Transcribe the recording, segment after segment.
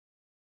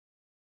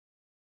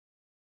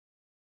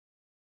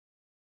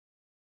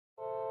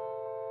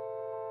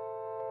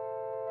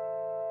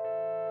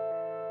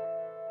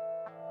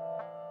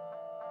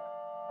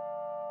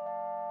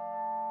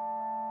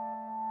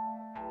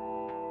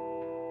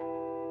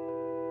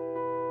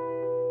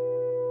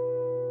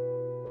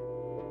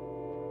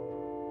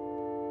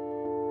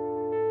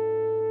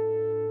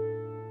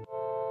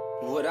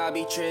would I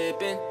be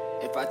tripping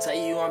if I tell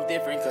you I'm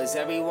different? Cause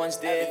everyone's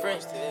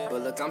different.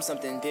 But look, I'm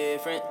something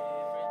different.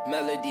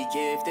 Melody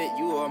gifted,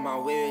 you are my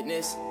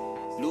witness.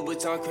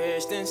 Louboutin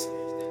Christians,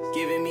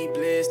 giving me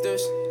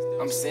blisters.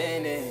 I'm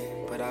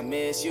sinning, but I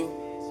miss you.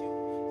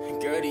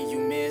 Girl, do you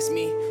miss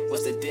me?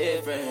 What's the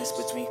difference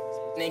between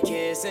and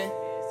kissing?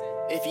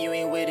 If you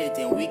ain't with it,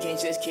 then we can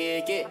just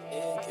kick it.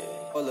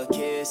 All the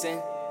kissing,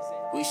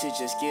 we should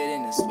just get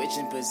in the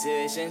switching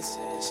positions.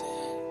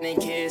 Then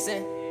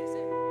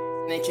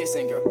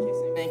kissing,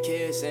 girl, then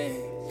kissing.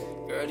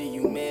 Girl, do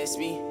you miss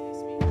me?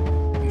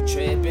 You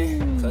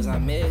tripping, cause I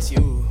miss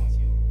you.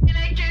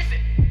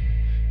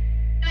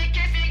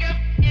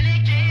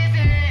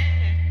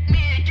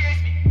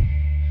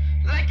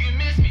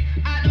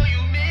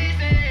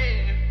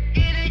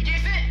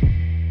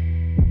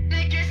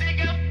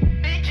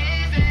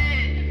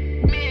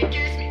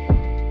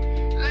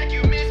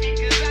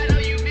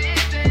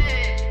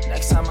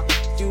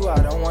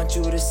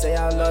 You to say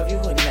I love you,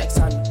 and next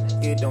time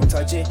you don't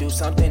touch it, do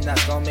something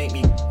that's gonna make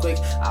me quick.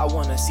 I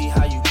wanna see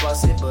how you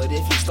bust it, but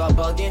if you start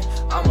bugging,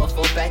 I'ma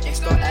fall back and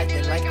start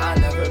acting like I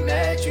never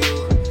met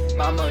you.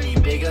 My money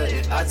bigger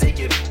if I take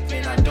it,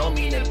 and I don't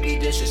mean to be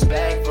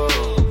disrespectful.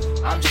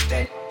 I'm just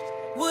that.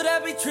 Would I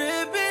be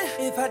tripping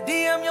if I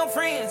DM your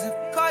friends and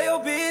call your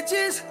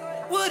bitches?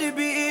 Would it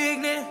be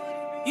ignorant?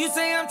 You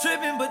say I'm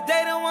tripping, but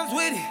they the ones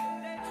with it.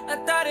 I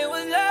thought it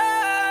was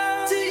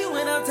love. To you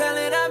when I'm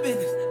telling I've been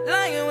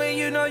lying when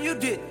you know you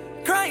did.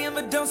 Crying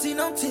but don't see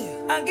no tears.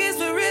 I guess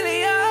we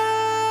really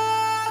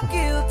are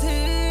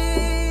guilty.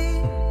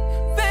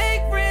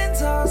 Fake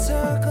friends all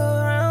circle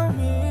around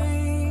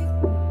me.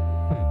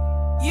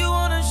 You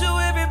wanna show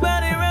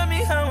everybody around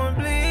me how I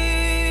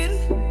bleed.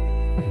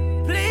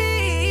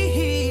 Please,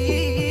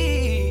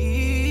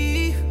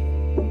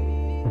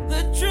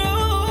 the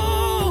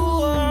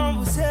truth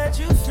will set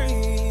you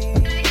free.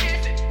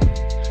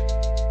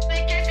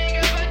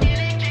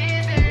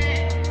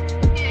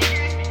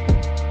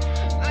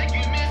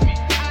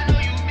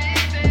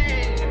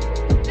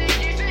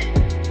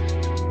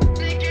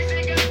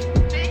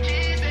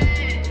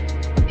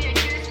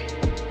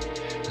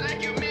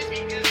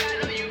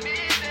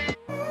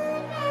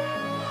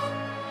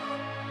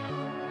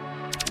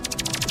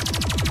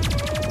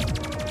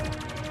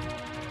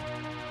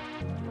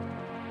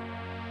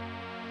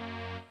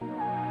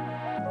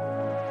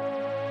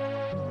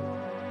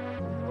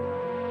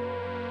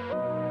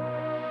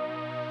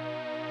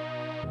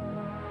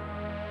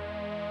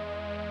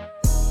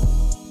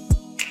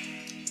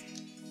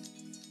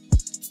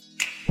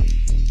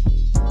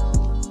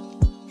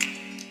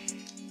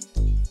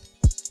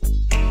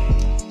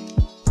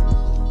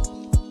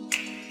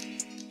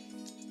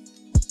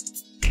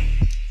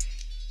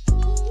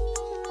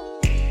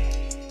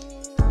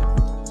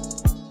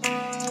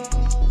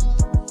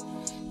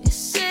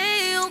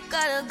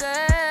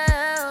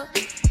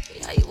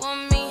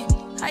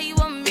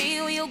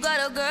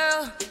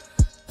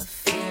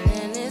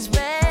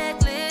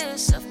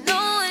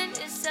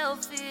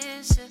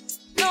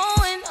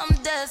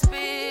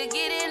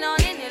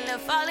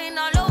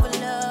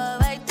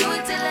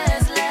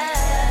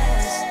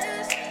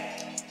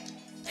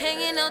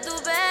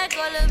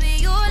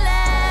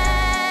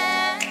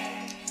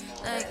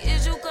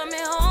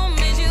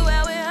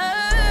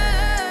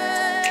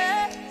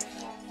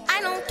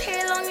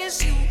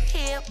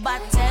 By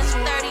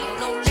 10:30,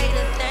 no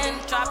later than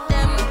drop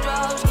them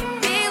drugs. Give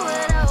me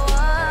what I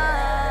want.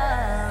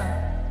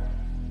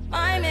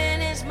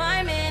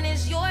 My man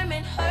is your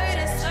man. Her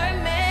is her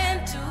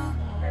man too.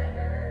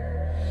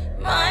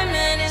 My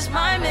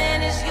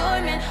man is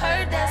your man.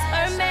 Her, that's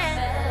her man.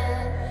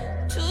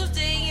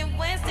 Tuesday and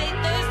Wednesday,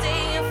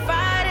 Thursday and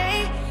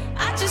Friday,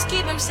 I just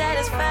keep him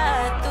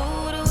satisfied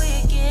through the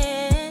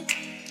weekend.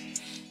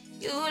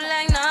 You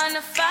like 9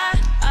 to 5.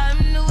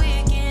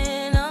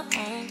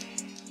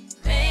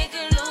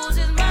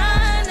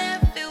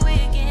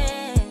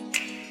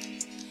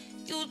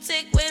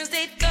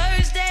 Wednesday,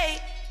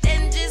 Thursday,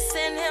 then just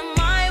send him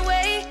my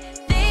way.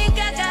 Think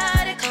I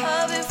got it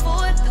covered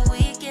for the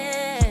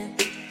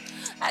weekend.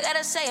 I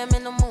gotta say I'm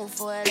in the mood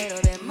for a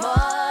little bit more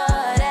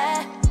of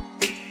that.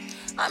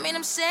 I mean,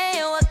 I'm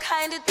saying what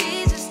kind of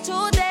these is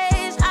 2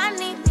 days. I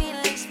need me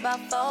at least about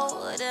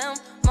 4 of them,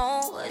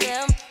 more of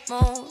them,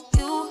 more.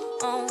 You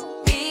on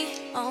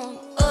me, on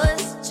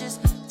us.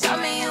 Just tell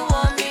me you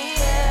want me,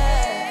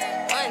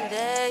 yeah, one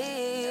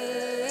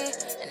day,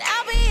 and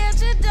I'll be at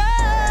your door.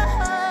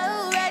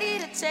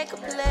 Take a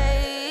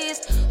place,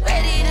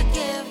 ready to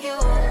give you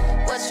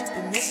what you've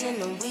been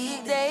missing on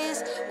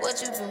weekdays, what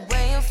you've been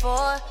waiting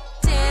for.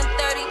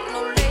 10:30,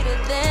 no later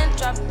than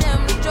drop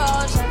them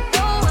drawers. I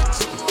know what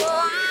you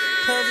want.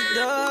 Close the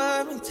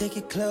door and take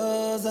your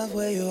clothes off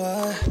where you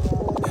are.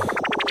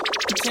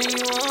 Turn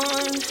you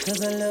on,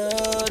 cause I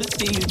love to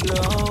see you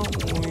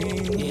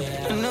glowing.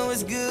 Yeah. I know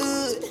it's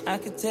good, I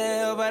can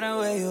tell by the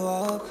way you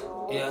walk.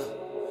 Yeah.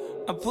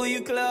 I pull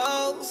you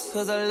close,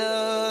 cause I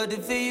love to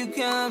feel you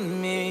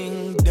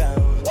coming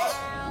down.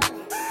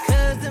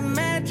 Cause the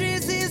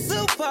mattress is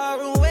so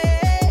far away,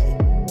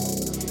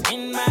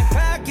 and my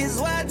clock is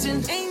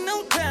watching, ain't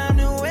no time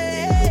to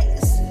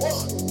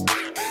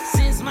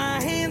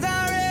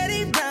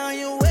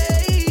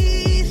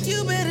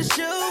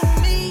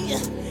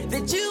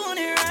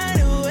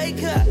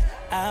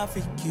I'll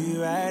freak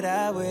you right,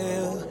 I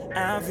will.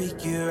 I'll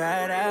freak you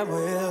right, I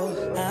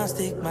will. I'll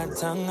stick my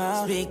tongue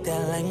out, speak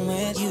that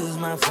language, use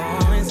my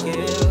foreign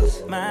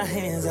skills. My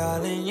hands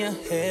all in your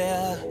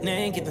hair,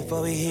 naked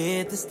before we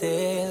hit the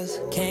stairs.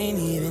 Can't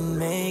even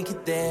make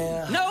it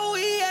there. No,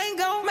 we ain't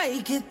gon'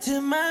 make it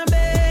to my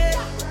bed.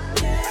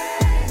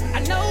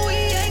 I know we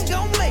ain't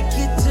gon' make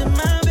it to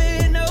my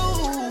bed, no.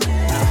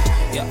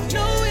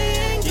 No, we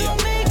ain't gon'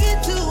 make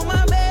it to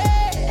my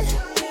bed.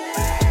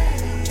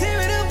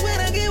 Tear it up when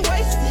I get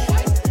wasted.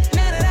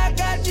 Now that I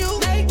got you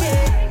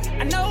naked,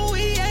 I know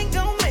we ain't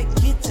gon' make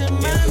it to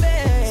my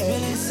bed.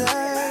 Feeling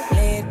served,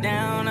 lay it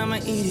down, I'ma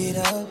eat it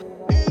up.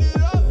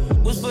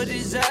 What's for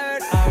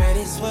dessert?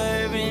 Already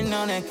swerving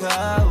on that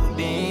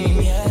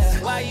codeine. Yeah.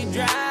 While you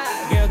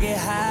drive, girl, get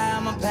high,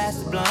 I'ma pass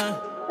the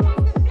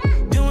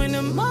blunt. Doing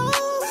the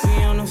most,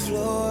 we on the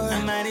floor,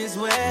 I might as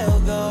well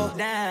go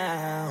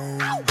down.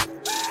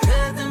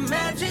 Cause the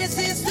mattress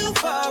is too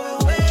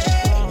far away.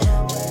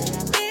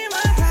 And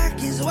my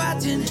clock is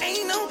watching,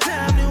 ain't no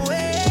time to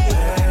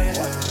wait.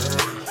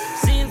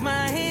 Since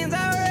my hands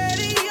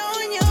already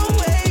on your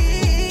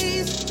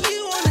waist, you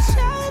wanna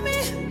show me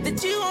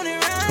that you want it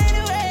right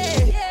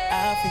away.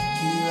 I'll freak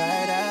you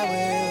right, I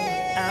will.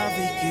 I'll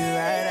freak you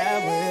right, I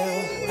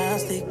will. I'll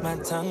stick my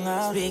tongue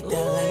out, speak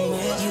that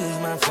language, use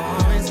my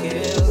foreign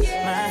skills.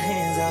 My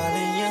hands all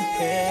in your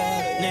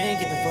hair,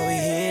 naked before we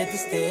hit the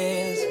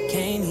stairs.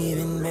 Can't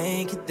even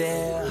make it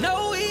there.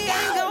 No, we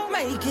ain't gon'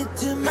 make it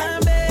to my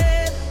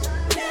bed.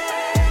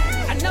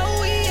 I know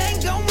we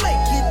ain't gon'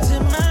 make it to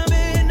my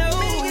bed. No, no,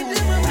 we ain't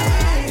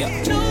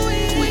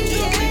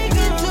gon' make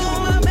it to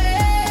my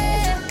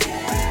bed.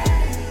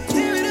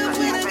 Tear it up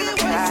when I get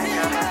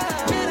wasted.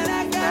 Now that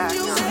I got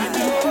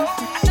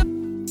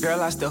you.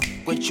 Girl, I still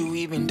with you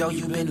even though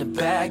you been a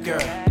bad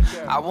girl.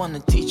 I wanna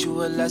teach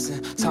you a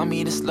lesson. Tell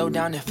me to slow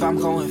down if I'm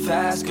going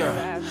fast, girl.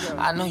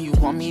 I know you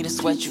want me to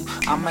sweat you.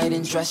 I might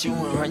undress you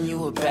and run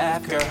you a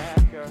bath, girl.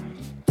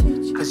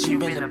 Cause you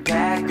been a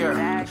bad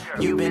girl.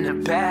 You been a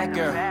bad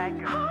girl.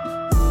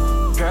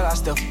 Girl, I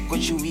still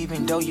with you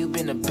even though you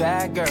been a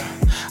bad girl.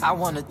 I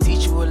wanna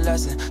teach you a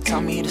lesson. Tell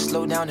me to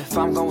slow down if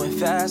I'm going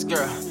fast,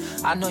 girl.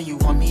 I know you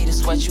want me to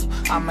sweat you.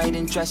 I might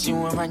undress you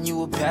and run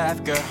you a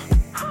bath, girl.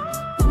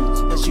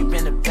 Cause you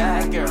been a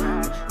bad girl.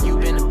 You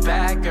been a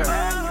bad girl.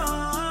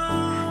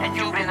 And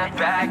you been a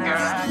bad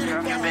girl.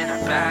 You been a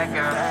bad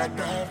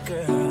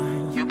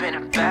girl. You been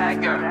a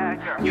bad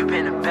girl. You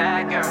been a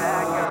bad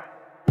girl.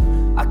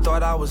 I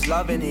thought I was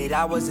loving it,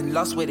 I was in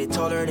lust with it.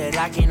 Told her that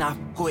I cannot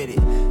f with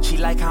it. She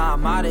like how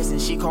I'm modest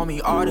and she call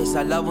me artist.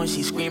 I love when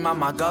she scream out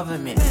my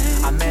government.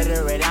 I met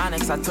her at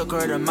Onyx, I took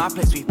her to my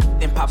place. We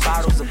f***ing pop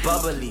bottles of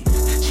bubbly.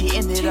 She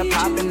ended up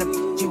popping the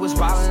f***. She was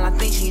wildin', I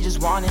think she just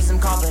wanted some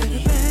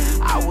company.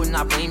 I would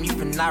not blame you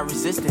for not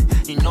resisting.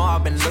 You know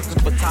I've been looking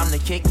for time to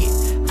kick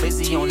it.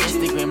 Busy on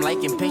Instagram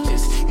liking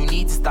pictures. You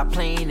need to stop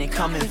playing and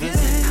come and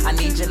visit. I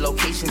need your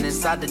location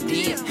inside the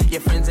DM. Your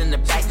friends in the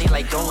back, they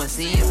like go and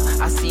see him.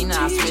 I seen her,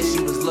 I swear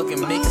she was looking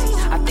mixy.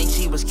 I think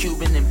she was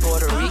Cuban and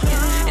Puerto Rican.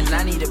 And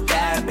I need a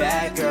bad,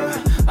 bad girl.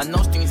 A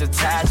no strings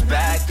attached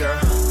bad girl.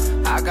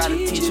 I gotta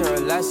teach her a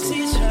lesson.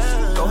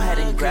 Go ahead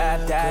and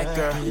grab that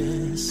girl.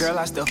 Girl,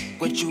 I still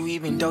with you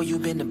even though you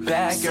been a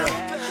bad girl.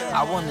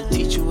 I wanna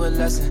teach you a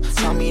lesson.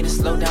 Tell me to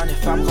slow down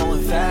if I'm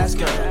going fast,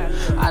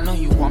 girl. I know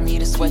you want me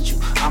to sweat you.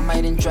 I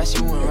might undress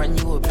you and run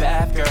you a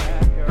bath, girl.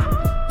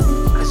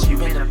 Cause you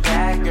been a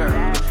bad girl.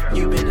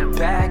 You been a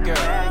bad girl.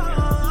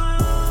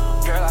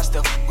 Girl, I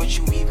still with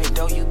you even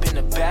though you been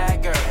a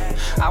bad girl.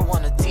 I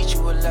wanna teach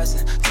you a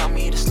lesson. Tell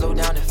me to slow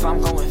down if I'm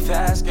going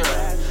fast,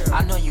 girl.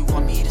 I know you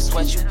want me to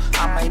sweat you.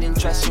 I might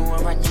undress you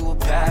and run you a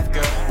bath,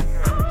 girl.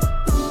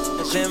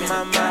 Cause you been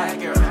a bad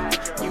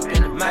girl. You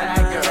been a bad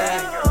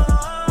girl.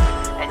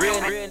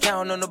 Real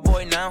count on the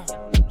boy now,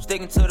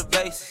 sticking to the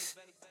basics.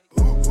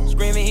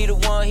 Screaming he the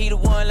one,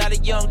 like a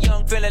young,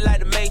 feeling like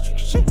the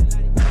Matrix. Shit.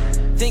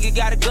 Think he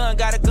got a gun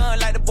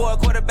like the boy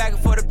quarterbacking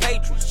for the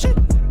Patriots. Shit.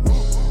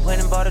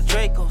 Went and bought a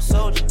Draco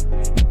soldier.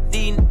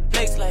 These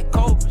flakes like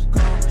cobras.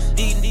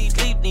 These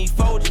sleep, need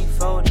Folgers.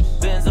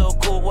 Benzo,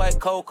 cool white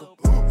coca.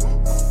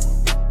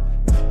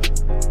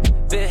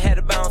 Bit had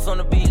to bounce on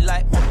the beat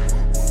like.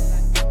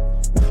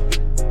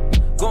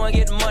 Go and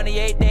get the money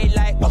 8 day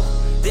like.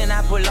 Then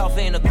I pull off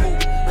in a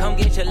coupe. Come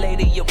get your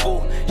lady, your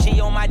boo. She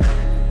on my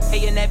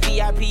hey in that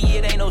VIP,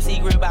 it ain't no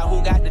secret about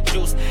who got the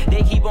juice.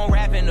 They keep on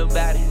rapping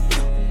about it.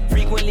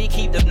 Frequently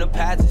keep them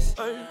deposits.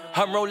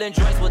 I'm rolling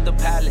joints with the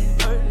pallet.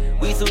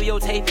 We threw your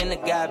tape in the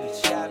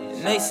garbage.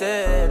 And they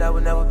said I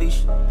would never be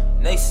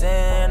and they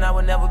saying I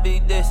would never be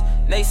this.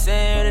 And they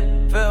saying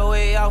it fell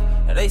way out.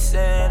 And they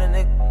saying a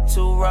nigga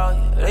too raw.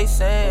 Yeah, they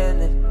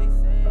saying it.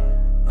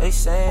 They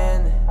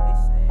saying it.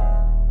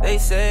 They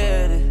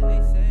said it.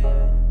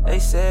 They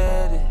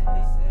said it.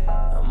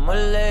 I'm a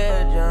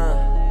legend.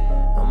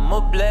 I'm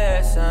a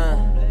blessing.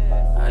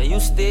 Are you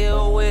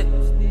still with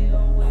me?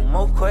 No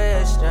more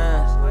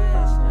questions.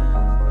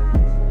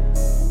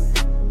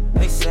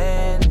 They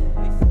saying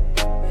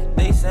it.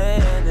 They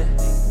saying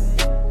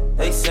it.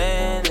 They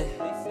saying it.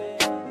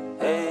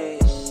 Hey,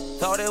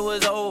 thought it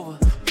was over.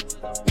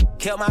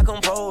 kept my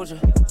composure.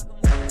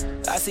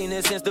 I seen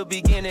it since the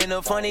beginning.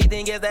 The funny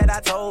thing is that I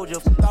told you,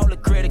 all the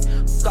critics,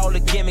 all the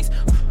gimmicks.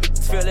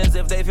 Feelings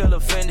if they feel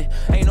offended.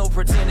 Ain't no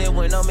pretending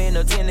when I'm in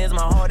attendance.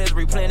 My heart is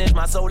replenished,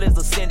 my soul is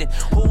ascending.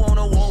 Who on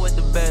a war with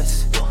the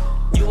best?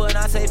 You would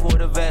not say for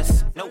the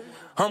vest. Nope.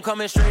 I'm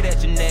coming straight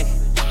at your neck.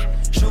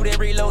 Shoot and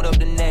reload up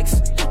the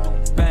next.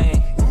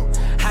 Bang.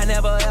 I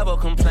never ever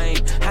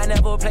complained. I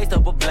never placed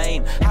up a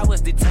blame. I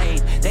was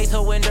detained. They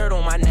throwing dirt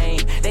on my name.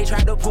 They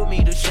tried to put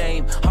me to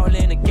shame. All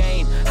in the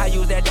game. I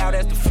use that doubt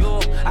as the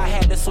fuel. I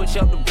had to switch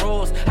up the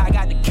rules. I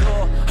got the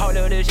cure. All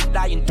of this shit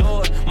I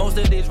endured. Most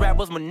of these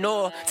rappers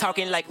manure.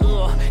 Talking like,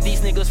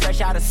 these niggas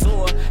fresh out of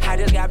sewer. I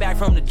just got back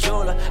from the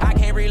jeweler. I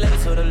can't relate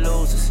to the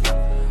losers.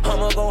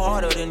 I'ma go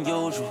harder than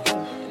usual.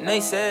 And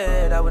they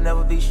said I would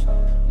never be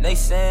and they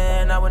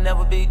saying I would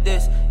never be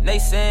this. And they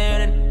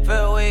saying it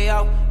fell way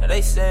out. And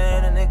they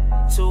saying a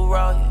nigga too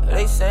raw. Yeah,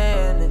 they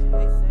saying it.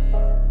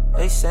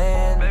 They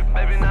saying it.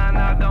 Baby,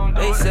 nah, don't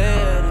do it. They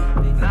said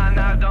it.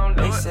 Nah, don't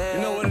do it.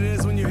 You know what it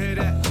is when you hear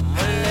that?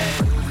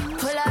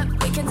 Pull up,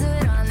 we can do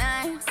it all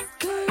night.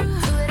 Do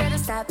it at a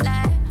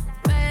stoplight.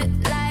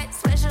 Red light,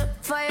 special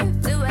for you.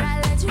 Do what I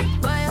let you,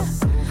 boy.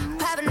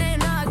 Poppin' ain't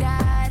no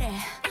got it.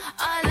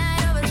 All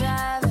night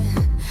overdriving.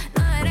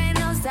 No, it ain't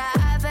no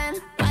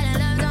stopping. While in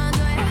love, don't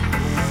do it.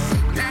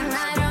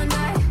 Nah, don't do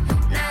it.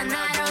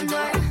 Nah, don't do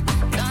it.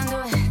 Don't do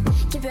it.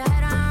 Keep your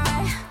head on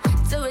right.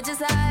 Do it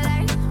just how I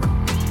like.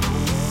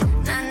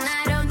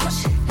 Nah, don't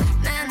push it.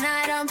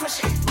 Nah, don't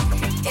push it.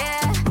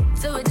 Yeah,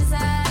 do it just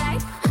how I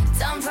like.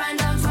 Don't front,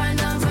 but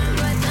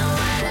no, I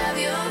love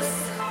you.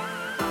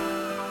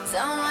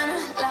 Don't wanna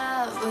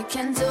love, we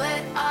can do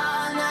it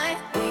all night.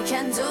 We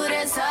can do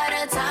this all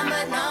the time,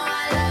 but no,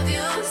 I love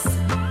you.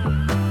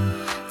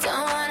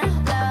 Don't wanna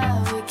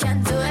love, we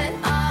can do it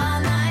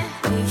all night.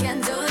 We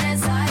can do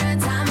this all the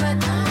time, but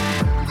no.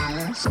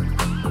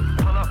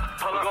 Pull up,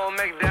 gon'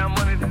 make that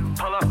money, then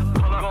pull up,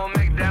 gon'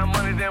 make that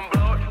money, then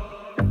blow it.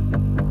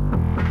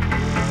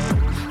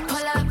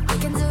 Pull up, we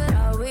can do it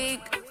all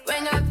week.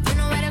 Ring up, you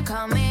know where to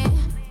call me.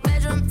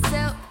 Bedroom,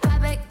 still,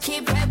 pop it,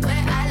 keep it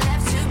where I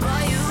left you,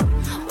 boy, you.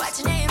 Watch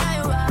your name,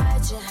 how you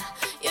watch it.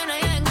 You know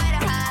you ain't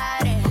gotta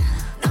hide it.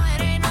 No,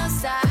 it ain't no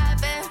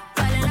stopping.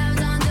 Fall in love,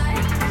 don't do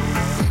it.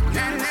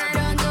 Nah,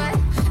 don't do it.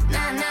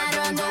 Nah,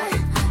 don't do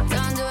it.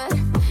 Don't do it.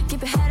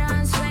 Keep your head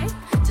on straight.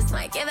 Just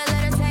might give a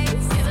little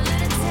taste. Give a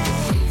little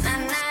taste.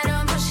 Nah,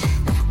 don't push it.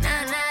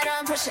 Nah,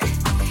 don't push it.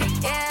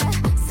 Yeah,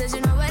 said you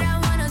know what I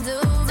wanna do.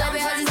 Baby,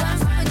 I just want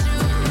fun with you.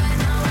 I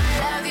know I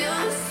love you.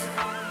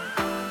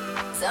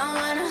 Don't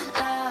wanna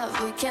love,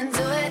 we can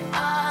do it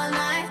all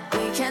night.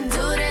 We can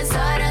do this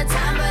all the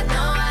time, but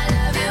no, I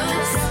love you.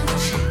 Don't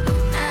push it.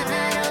 Nah,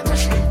 don't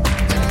push it.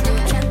 Don't do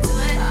it. Can do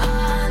it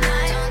all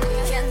night. We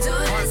can do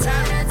this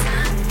all the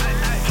time.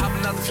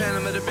 Hopping out the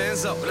phantom of the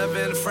Benzo, never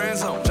in the friend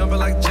zone. Jumping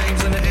like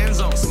James in the end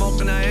zone,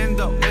 smoking that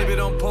endo. Baby,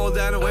 don't pull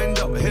down the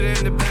window, hit it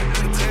in the back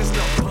with the 10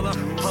 though.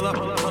 Pull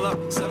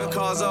up, 7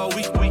 cars all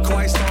week. We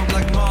quite storm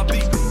like Mob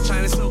Deep.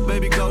 China silk,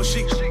 baby, go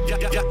chic.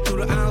 Got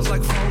through the aisles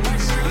like 4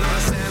 weeks. And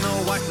I'm saying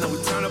all white, now we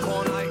turn up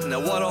all night. And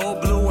that water all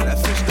blue and that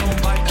fish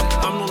don't bite.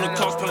 I'm on the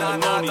coast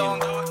playing ammonia.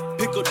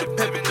 Pick up the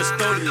pepper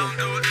custodian.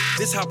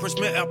 This how Prince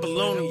met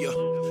Apollonia.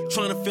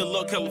 Trying to fill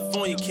up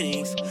California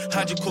Kings.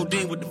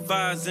 Hydrocodone with the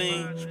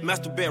Visine.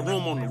 Master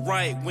bedroom on the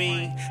right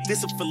wing.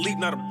 This a Philippe,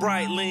 not a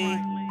bright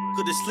lean.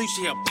 Good to sleep,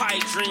 she have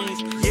pipe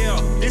dreams. Yeah,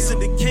 this is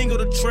the king of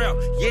the trap.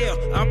 Yeah,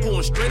 I'm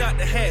pulling straight out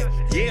the hat.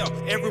 Yeah,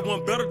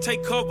 everyone better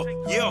take cover.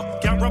 Yeah,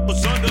 got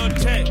rappers under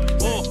attack.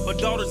 My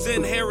daughters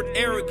inherit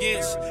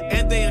arrogance,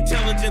 and they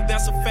intelligent,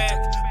 that's a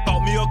fact.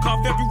 Bought me a car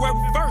February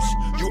 1st.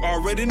 You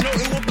already know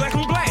it was black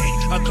and black.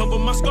 I cover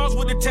my scars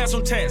with a tats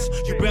on tats.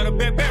 You better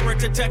bet back, right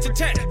to tat.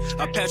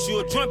 I pass you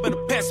a joint, better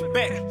pass it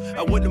back.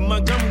 I went to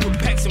Montgomery with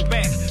packs and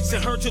bags.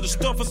 Sent her to the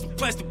store for some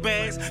plastic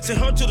bags. Sent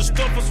her to the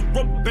store for some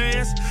rubber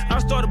bands. I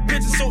started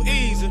bitching so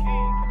easy.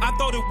 I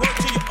thought it worked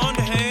till you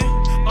underhand.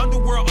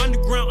 Underworld,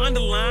 underground,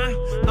 underline.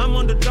 I'm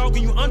underdog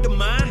and you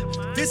undermine.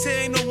 This here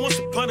ain't no once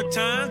upon a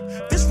time.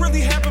 This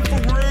really happened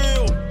for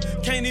real.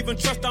 Can't even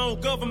trust our own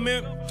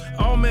government.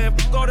 Oh man,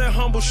 fuck all that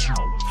humble shit.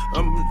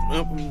 Man,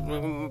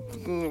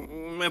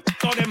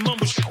 fuck all that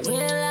mumble shit.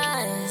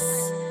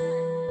 Realize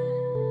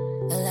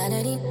a lot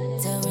of need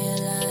to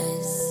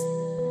realize.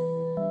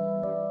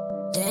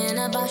 Then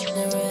about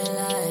the real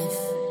life.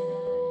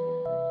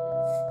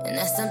 And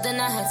that's something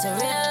I had to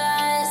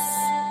realize.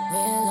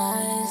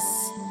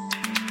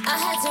 I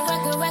had to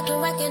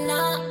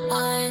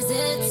recognize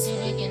it.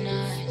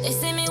 They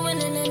see me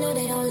winning, they know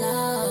they don't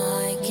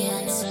like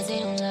it.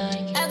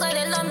 Act like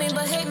they love me,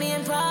 but hate me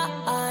in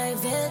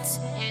private.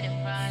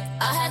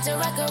 I had to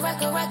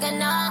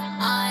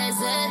recognize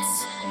it.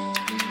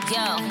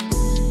 Yo,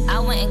 I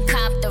went and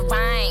copped the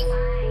ring.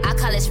 I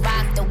call it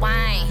rock the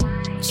wine.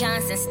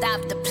 Johnson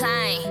stopped the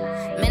plane.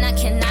 Man, I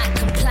cannot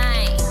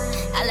complain.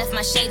 I left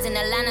my shades in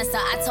Atlanta, so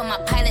I told my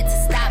pilot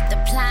to stop the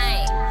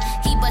plane.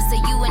 He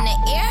busted you in the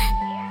ear.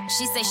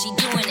 She said she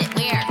doing it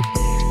where?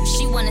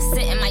 She wanna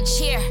sit in my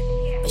chair,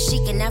 but she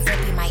can never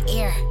be my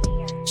ear.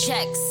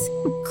 Checks,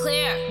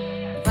 clear.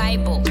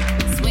 Bible,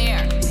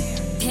 swear.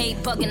 Paid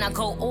bugging, I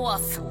go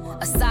off.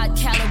 A side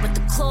Cali with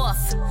the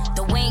cloth.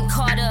 The Wayne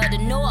Carter of the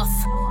North.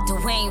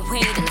 Dwayne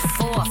Wade in the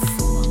fourth.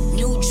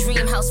 New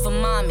dream house for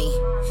mommy.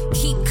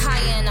 Keep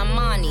Kaya and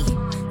Amani.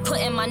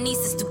 Putting my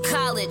nieces through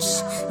college.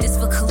 This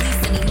for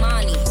Khalees and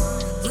Imani.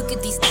 Look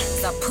at these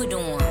things I put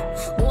on.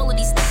 All of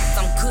these things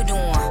I'm good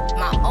on.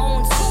 My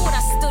own sword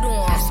I stood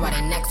on. That's why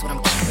they next what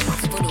I'm keeping my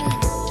foot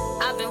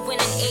on. I've been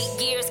winning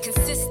 8 years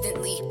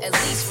consistently. At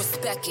least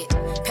respect it.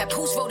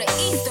 Papoose wrote an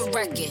Easter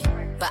record,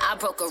 but I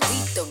broke a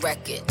Aretha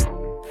record.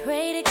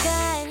 Pray to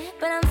God,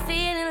 but I'm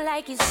feeling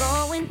like he's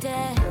going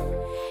dead.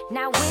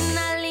 Now when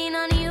I lean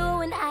on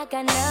you and I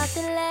got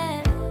nothing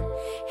left.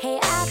 Hey,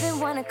 I've been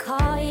wanna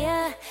call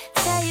ya,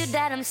 tell you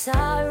that I'm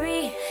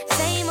sorry.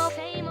 Same old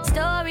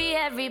story,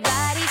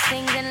 everybody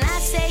sings and I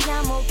say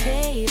I'm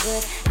okay,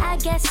 but I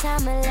guess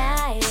I'm a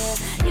liar.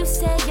 You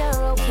say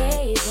you're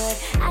okay, but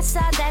I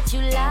saw that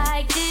you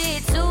liked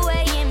it. 2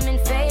 a.m. and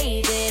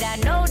faded. I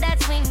know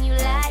that's when you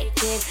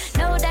liked it.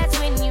 Know that's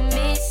when you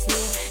miss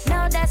me.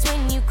 Know that's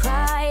when you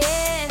crying.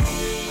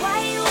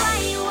 Why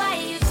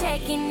you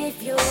checking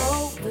if you're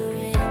over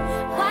it?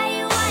 Why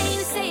you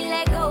say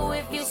let go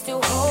if you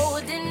still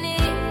holding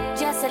it?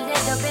 Just a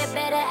little bit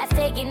better at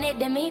faking it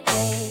than me,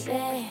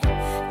 baby.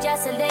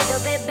 Just a little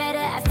bit better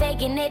at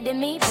faking it than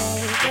me,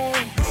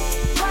 baby.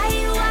 Why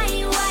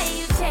you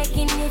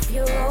checking if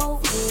you're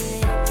over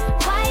it?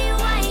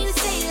 Why you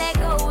say let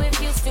go if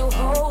you still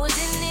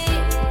holding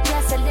it?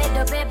 Just a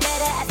little bit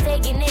better at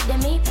faking it than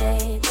me,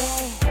 baby.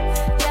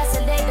 Just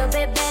a little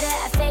bit better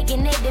at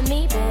faking it than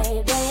me,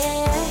 baby.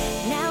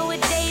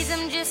 Nowadays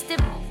I'm just a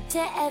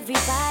to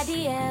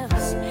everybody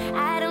else.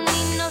 I don't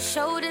need no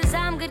shoulders,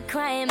 I'm good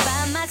crying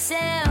by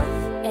myself.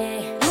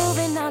 Ay,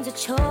 moving on to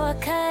chore,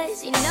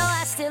 cause you know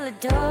I still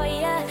adore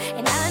ya.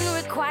 And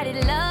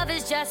unrequited love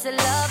is just a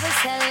lover's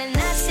hell. And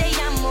I say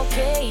I'm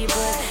okay,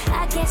 but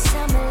I guess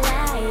I'm a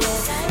liar.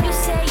 You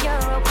say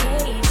you're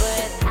okay,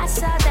 but I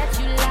saw that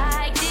you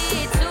liked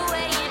it. 2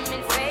 a.m.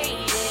 and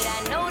faded. I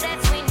know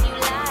that's when you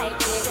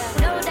liked it.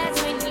 Know that's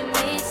when you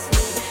miss me.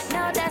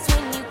 Know that's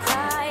when you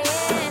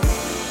crying.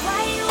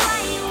 Why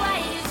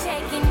you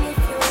checking if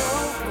you're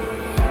over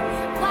it?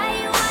 Why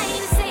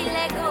you say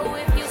let go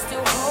if you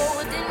still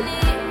holding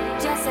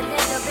it? Just a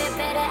little bit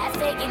better at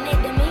faking it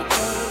than me,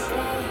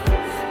 baby.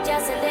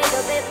 Just a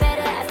little bit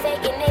better at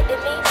faking it than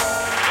me,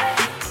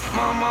 baby.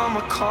 My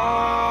mama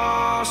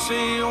called,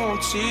 see you on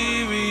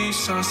TV.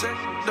 Sunset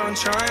done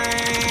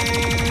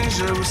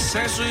changed. Ever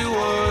since we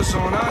was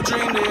on, I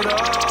dreamed it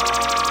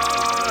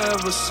all.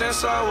 Ever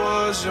since I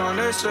was young,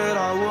 they said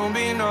I won't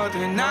be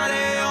nothing. Now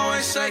they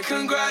always say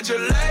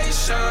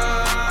congratulations.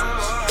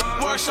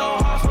 Worked so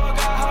hard, forgot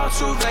how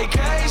to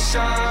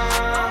vacation.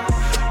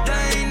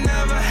 They ain't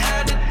never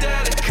had the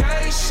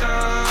dedication.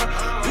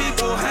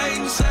 People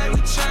hating, say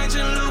we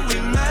changing, look, we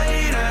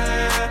made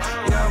it.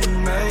 Yeah, we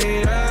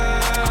made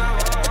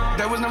it.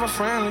 They was never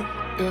friendly,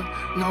 yeah.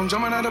 Now I'm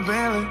jumping out of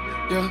Bentley,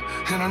 yeah.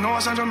 And I know I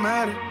sound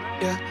dramatic,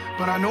 yeah.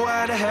 But I know I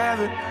had to have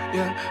it,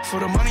 yeah. For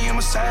the money, I'm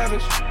a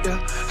savage, yeah.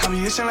 I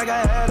be itching like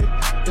I had it,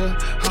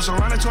 yeah. I'm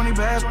surrounded 20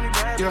 bags,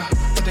 yeah.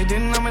 But they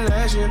didn't know me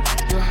last year,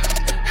 yeah.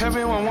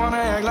 Everyone wanna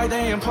act like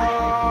they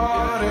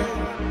important,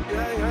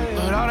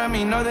 but all that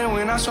mean nothing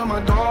when I saw my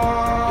door,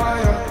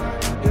 yeah.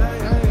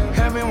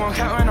 Everyone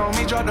counting on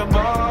me, drop the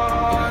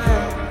ball,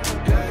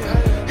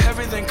 yeah.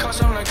 Everything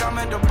custom like I'm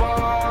at the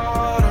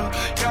border,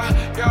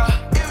 yeah.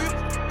 If you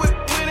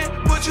win it,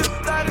 would you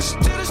light us to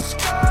the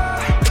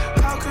sky?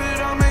 How could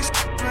I make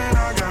when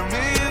I got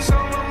millions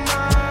on my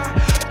mind?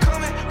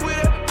 Coming with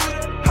it,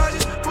 I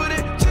just put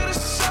it to the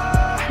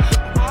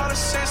side. Bought a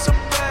sense of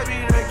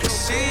baby, they can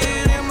see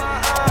it in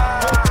my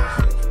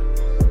eyes.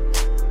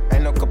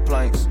 Ain't no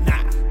complaints.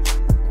 Nah.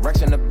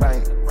 Racks in the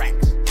bank.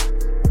 Racks.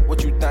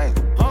 What you think?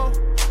 Huh?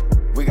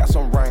 We got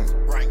some rain.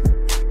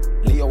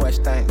 Leo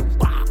West thing.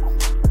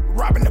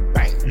 Robbing the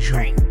bank.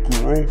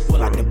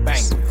 Pull out the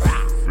bank.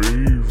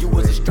 You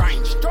was a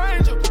stranger.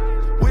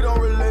 We don't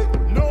relate.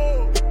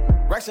 No.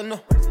 Racks in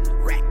the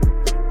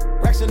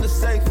racks in the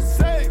safe.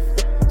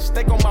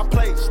 Steak on my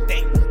plate.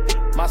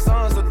 My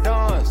sons are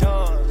done.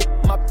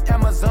 My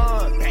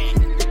Amazon.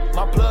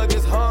 My plug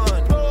is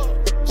hun.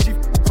 She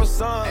for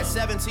son. At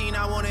 17,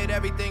 I wanted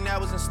everything that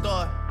was in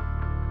store.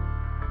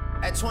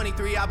 At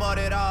 23, I bought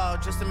it all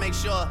just to make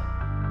sure.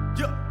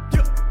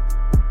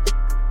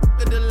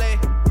 The delay.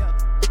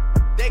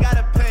 They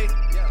gotta pay.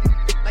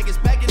 Like it's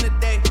back in the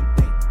day.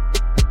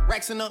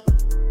 Racks in the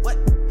what?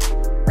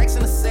 Racks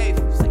in the safe.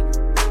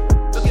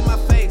 Look at my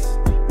face.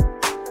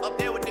 Up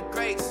there with the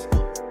grace.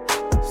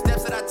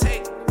 Steps that I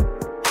take.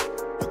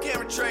 You can't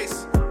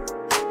retrace.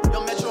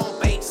 Yo, Metro on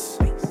base.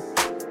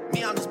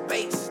 Me, I'm just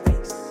base.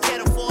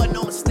 Can't afford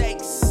no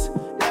mistakes.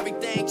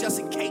 Everything just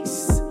in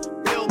case.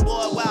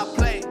 Billboard where I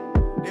play.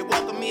 They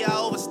welcome me, I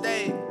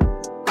overstayed.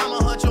 I'm a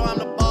huncho, I'm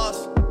the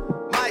boss.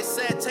 My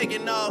set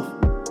taking off.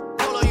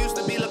 Polo used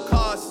to be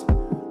Lacoste.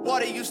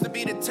 Water used to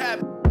be the tap.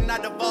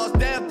 Not the balls,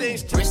 damn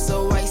things. Wrist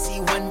so icy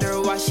when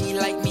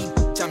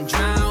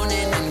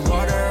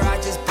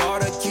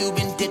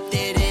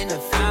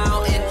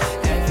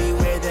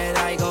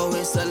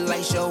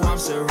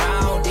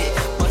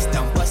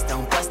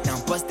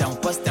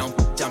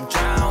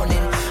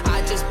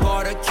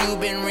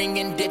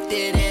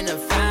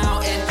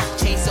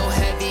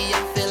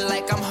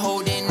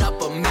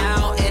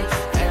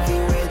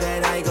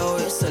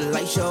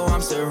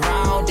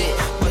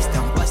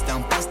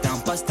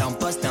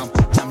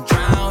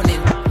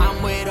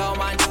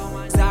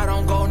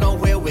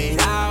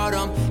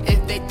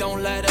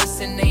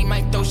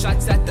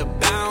shots at the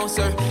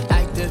bouncer.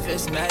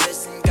 Activist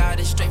medicine, got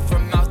it straight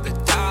from out the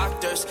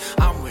doctors.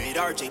 I'm with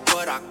RJ,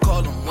 but I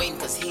call him Wayne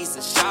cause he's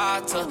a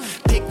shotter.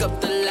 Pick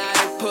up the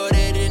ladder, put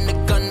it in the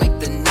gun, make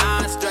the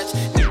nine stretch.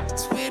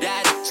 It's with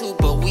attitude,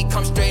 but we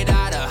come straight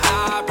out of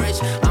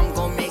Highbridge. I'm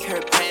gon' make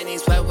her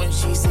panties wet when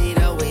she see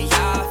the way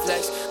I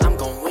flex. I'm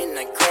gon' win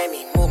a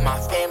Grammy, move my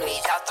family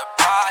out the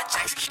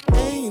projects.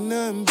 Ain't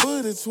nothing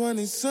but a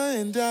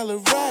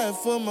 $20-something ride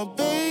for my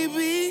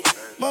baby,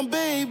 my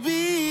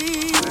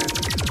baby.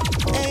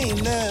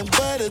 Ain't nothing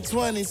but a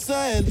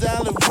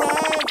 $20-something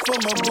ride for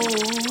my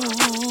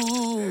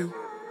boo.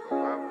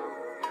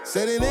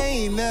 Said it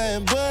ain't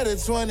nothing but a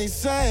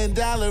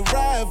 $20-something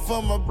ride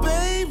for my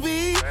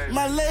baby,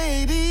 my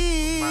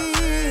lady.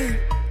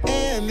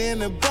 And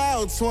in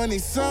about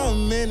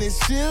 20-something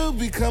minutes, she'll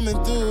be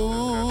coming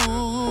through.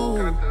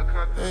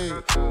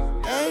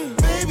 Hey,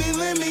 baby,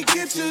 let me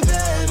get you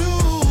that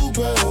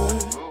Uber,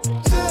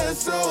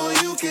 just so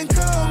you can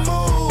come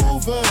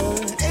over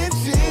and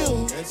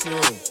chill, and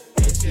chill,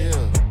 and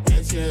chill,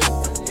 and chill.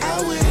 I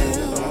will.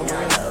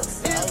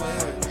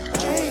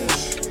 Hey.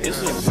 It's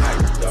a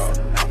night, dog.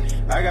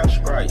 I got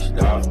stripes,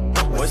 dog.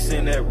 What's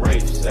in that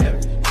rape,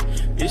 savage?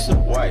 It's a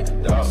white,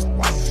 dog.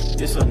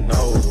 It's a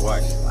nose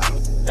white.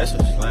 That's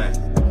a slang.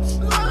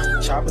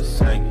 Chopper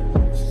singing.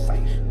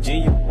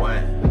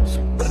 Genuine.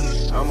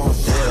 I'm on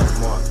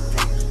Delmar.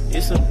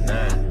 It's a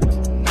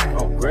 9.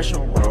 On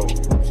Gresham Road.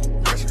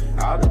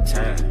 All the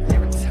time.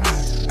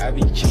 I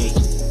be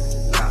cheating.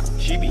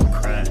 She be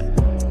crying.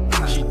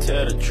 She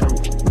tell the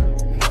truth.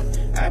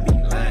 I be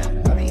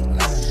lying.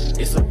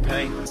 It's a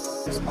pain.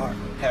 It's art.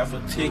 Half a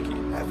ticket.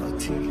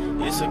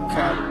 It's a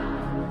cop.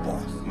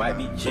 Might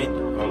be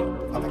genuine.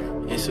 Hold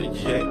up. It's a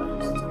jet.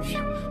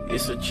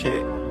 It's a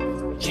check.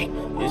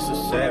 It's a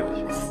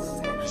savage.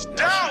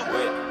 Now she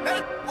wet.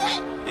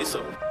 It's a.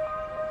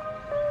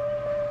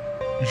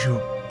 Your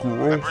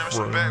girlfriend's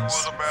favorite.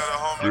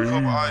 There's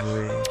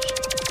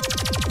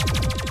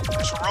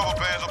some rubber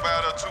bands about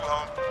there too,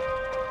 homie.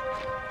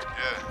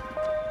 Yeah.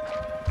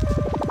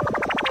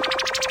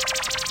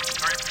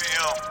 3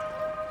 p.m.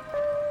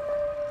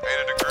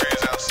 80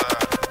 degrees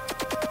outside.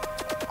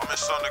 I'm in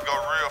something to go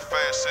real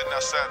fast sitting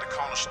outside the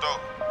corner store.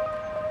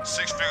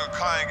 6-figure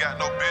car ain't got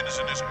no business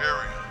in this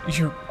area.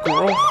 Your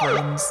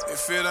girlfriend's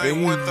If it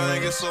ain't one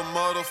thing, it's a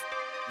mother.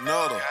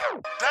 Nutter.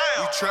 Damn.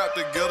 We trapped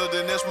together,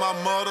 then that's my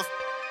mother.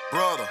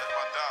 Brother.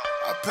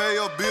 I pay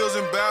her bills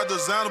and buy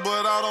designer,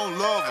 but I don't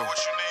love her. Hey, what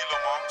you need,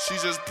 little mama? She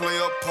just play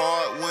a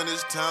part when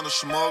it's time to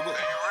smuggle.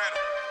 Hey, you ready?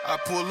 I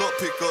pull up,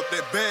 pick up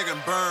that bag and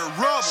burn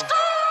rubber.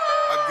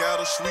 I got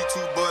a sweet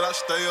tooth, but I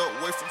stay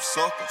away from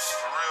suckers.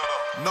 For real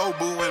though.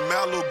 Nobu and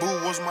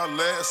Malibu was my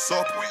last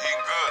supper. We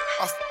eating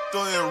good. I f***ed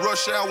her in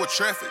rush hour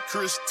traffic,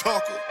 Chris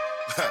Tucker.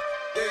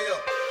 Yeah.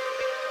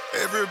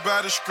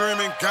 Everybody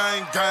screaming,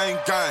 gang, gang,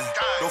 gang.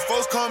 Them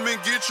folks come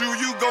and get you,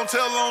 you gon'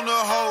 tell on the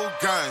whole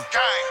gang.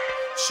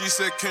 She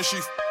said, can she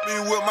f*** me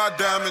with my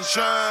diamond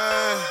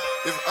chain?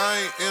 If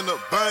I ain't in the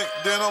bank,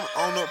 then I'm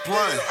on the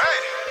plane.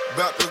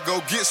 About to go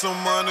get some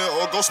money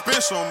or go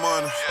spend some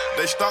money.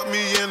 They stopped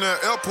me in the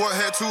airport,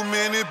 had too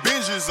many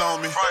binges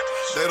on me.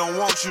 They don't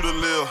want you to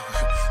live.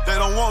 They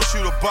don't want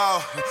you to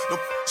ball. The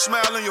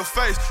smile in your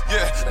face,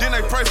 yeah. Then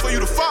they pray for you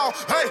to fall.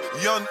 Hey,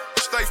 young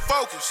stay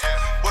focused,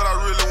 but I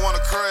really wanna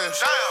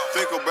crash.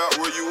 Think about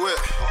where you at,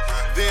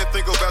 then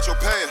think about your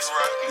past.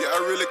 Yeah, I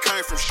really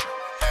came from shit,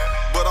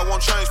 but I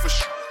won't change for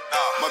shit.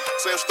 My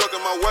say I'm stuck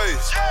in my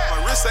ways.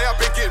 My wrist say I've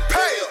been getting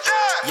paid.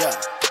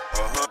 Yeah.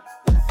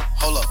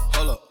 Hold up.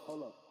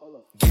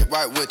 Get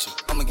right with you.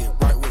 I'ma get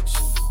right with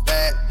you.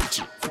 Bad with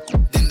you.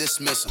 Then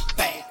dismiss them.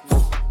 Bad.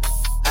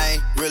 I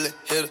ain't really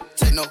here to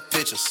take no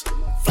pictures.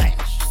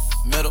 Flash.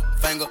 Middle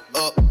finger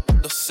up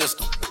the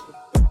system.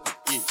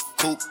 Yeah.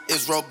 Coupe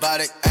is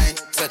robotic, I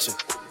ain't touching.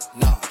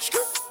 Nah.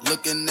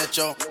 Looking at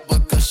your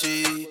butt cause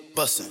she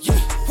bustin'. Yeah.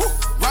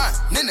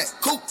 Riding in that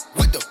coupe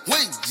with the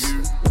wings.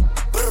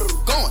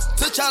 Going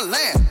to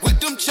Thailand with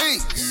them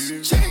chains.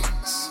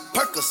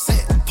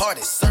 Percocet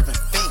party serving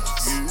fiends.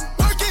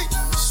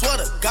 Swear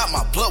to God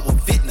my blood was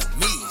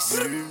Vietnamese.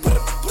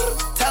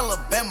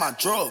 Taliban my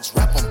drugs,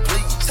 rap on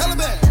please.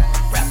 Taliban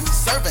rap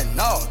serving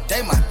all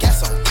day, my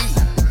gas on E.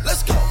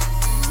 Let's go.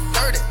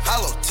 30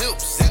 hollow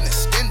tips in the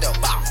stendo.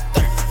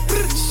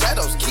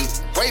 Shadows keep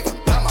waving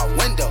by my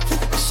window.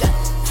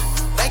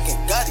 Thanking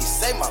God he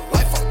saved my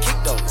life on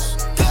kick those.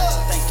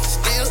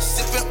 Still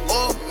sipping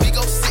oil, me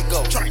go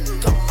sicko.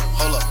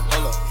 Hold up.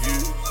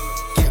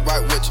 Get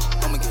right with you.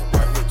 I'ma get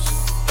right with you.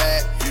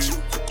 Bad with you.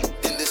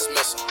 Then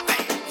dismiss them.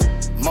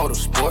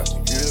 Motorsport.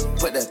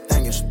 Put that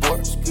thing in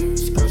sports.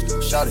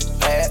 Shout it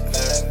bad.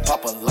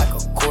 Pop it like a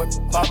court.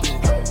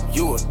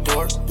 You a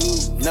dork.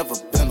 Never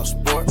been a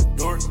sport.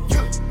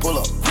 Pull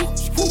up.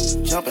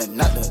 Jumping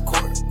out the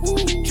court.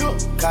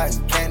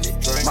 Cotton candy.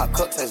 My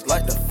cup tastes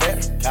like the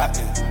fair.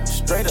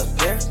 Straight up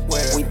there.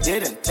 We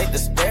didn't take the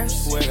stairs.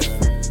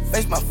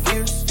 Face my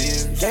fears.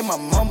 Gave my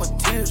mama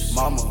tears.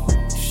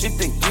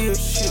 Shifting gears,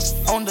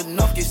 shift on the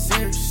knock, get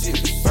serious.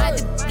 Ride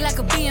the like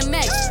a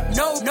BMX.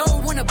 No,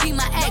 wanna be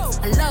my ex.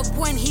 I love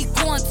when he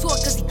go on tour,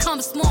 cause he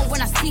comes small.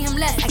 When I see him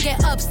less, I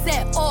get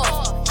upset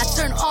off. I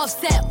turn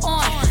offset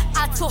on.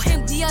 I told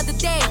him the other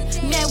day,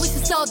 man, we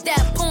should sell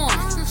that porn.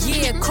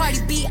 Yeah,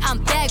 Cardi B,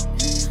 I'm back.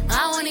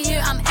 I wanna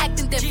hear I'm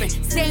acting different.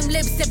 Same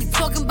lips that be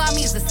talking about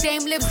me is the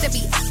same lips that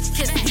be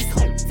kissing. These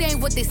hoes saying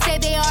what they say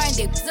they are and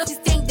they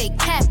think they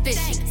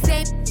catfishing.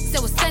 Same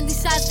that was sending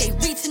shots, they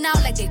reaching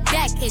out like they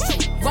back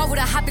itching. Why would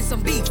I hop in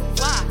some beef?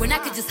 Why? When I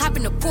could just hop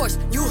in the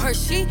Porsche. You heard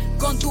she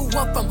gon' do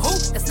what from who?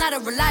 That's not a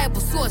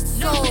reliable source.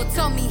 So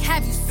tell me,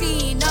 have you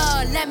seen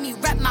her? Let me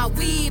wrap my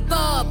weave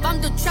up.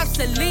 I'm the trap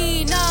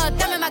Selena.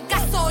 Dame my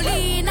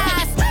gasolina.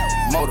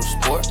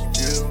 Motorsport,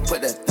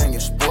 put that thing in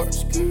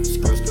sports.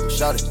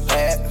 Shout it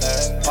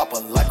bad, pop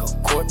it like a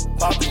court.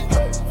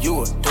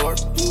 You a dork,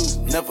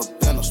 never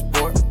been a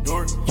sport.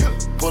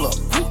 Pull up,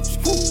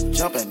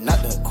 jumping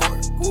out the court.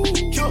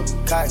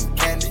 Cotton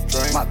candy,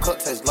 my cup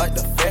tastes like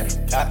the fair.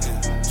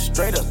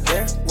 Straight up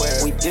there,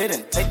 we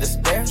didn't take the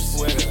stairs.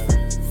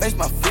 Face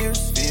my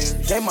fears,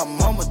 gave my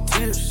mama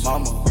tears.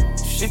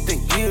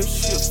 Shifting gears,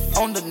 shift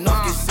on the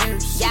knock, get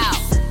serious. Yo,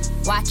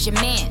 watch your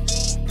man,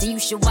 then you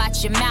should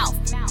watch your mouth.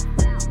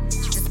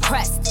 Just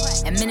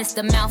pressed,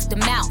 administer mouth to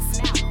mouth.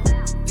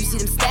 You see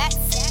them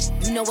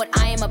stats? You know what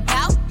I am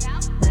about?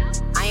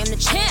 I am the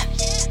champ,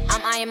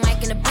 I'm Iron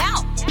Mike and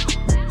about.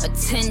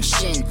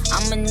 Attention,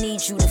 I'ma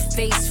need you to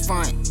face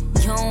front.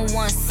 You don't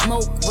want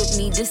smoke with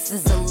me, this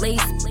is a lace.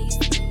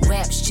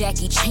 Raps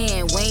Jackie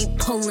Chan, we ain't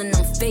pulling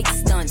them fake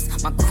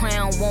stunts. My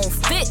crown won't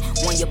fit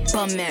when your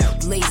bum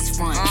out lace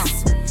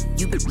fronts.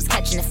 You was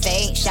catching a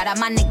fade, shout out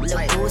my nigga Lil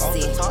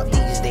Boosie.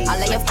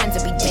 All of your friends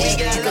will be dead,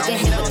 you could get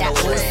hit with that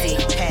pussy.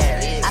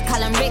 I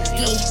call him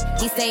Ricky,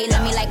 he say he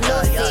love me like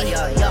Lucy.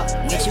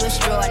 Get you a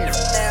straw,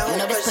 you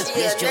know this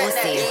pussy is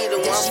juicy.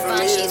 This she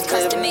fun, she's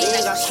custom made,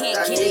 like you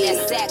can't get it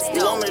at Saks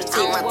though.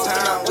 I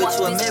don't work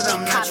with no bitch,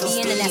 I'm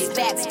copying and that's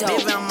facts though.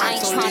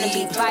 I ain't tryna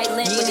be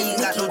violent, but if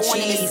you keep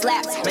on it, it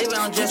slaps. Maybe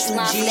I'm just too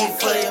G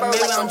for you,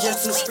 maybe I'm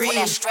just too street.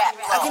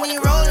 I can even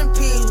roll in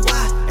peace,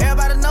 why?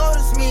 Everybody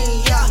notice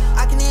me, yeah.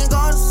 I can even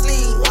go to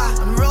sleep, why?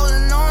 I'm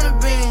rolling on the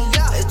beam,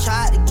 yeah. They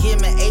tried to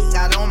give me 8,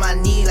 got on my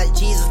knee like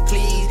Jesus,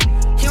 please.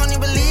 He don't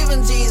even believe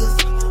in Jesus,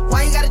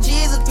 why you got a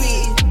Jesus,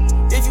 please?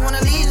 If you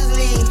wanna leave, just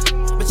leave,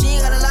 but you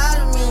ain't gotta lie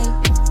to me.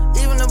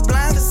 Even the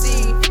blind can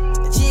see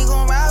that you ain't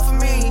gon' ride for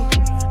me.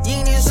 You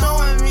ain't even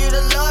showing me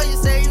the love you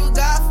say you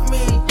got for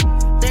me.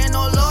 There ain't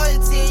no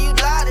loyalty, you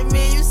lied to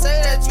me. You say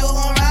that you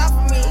gon' ride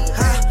for me,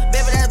 huh?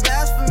 Baby, that's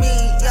blasphemy,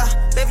 yeah.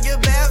 Baby,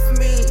 you're bad for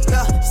me,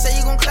 yeah. Say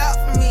you gon' clap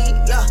for me,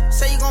 yeah.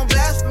 Say you gon'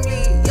 blast for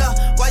me, yeah.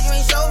 Why you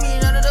ain't show me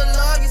none of the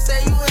love you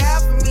say you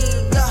have for me,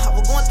 yeah.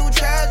 We're going through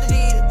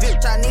tragedy,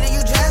 bitch. I needed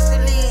you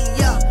drastically,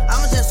 yeah.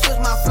 I'ma just switch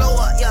my flow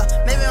up, yeah.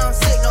 Maybe I'm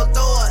sick, no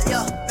throw up,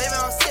 yeah. Maybe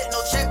I'm sick,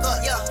 no check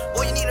up, yeah.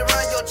 Boy, you need to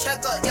run your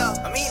check up, yeah.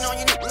 I'm eating on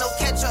you, no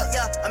catch up,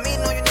 yeah. I'm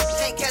eating on you,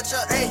 can't catch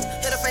up, ayy.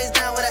 Hit her face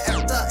down with an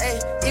after, ayy.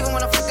 Even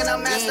when I'm fucking up,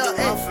 master, ayy.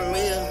 You ain't for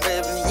me,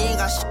 baby. You ain't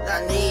got shit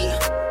I need.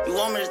 You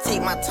want me to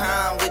take my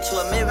time with you,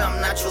 or maybe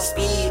I'm not your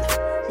speed.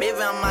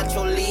 Maybe I'm not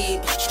your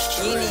lead.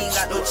 You ain't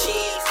got no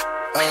cheese.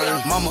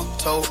 Mama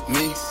told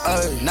me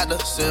not to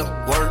sell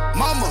word.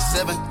 Mama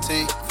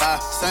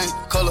 17.5, same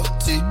color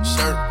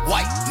t-shirt,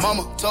 white.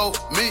 Mama told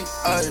me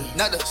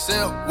not to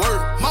sell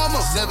word. Mama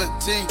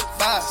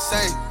 17.5,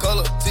 same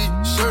color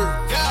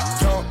t-shirt.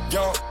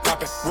 Young,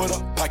 poppin' with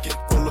a pocket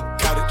full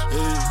of cottage.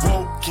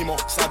 Whoa, chemo,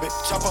 sabe,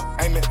 chopper,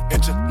 aiming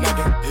at your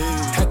noggin.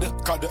 Had to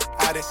call the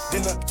addict,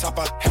 then the top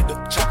I had to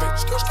chop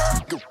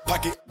it.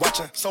 Pocket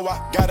watching, so I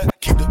gotta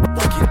keep the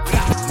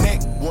rocket.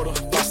 Neck, water,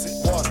 faucet,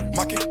 water,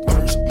 market,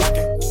 birds,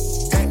 market.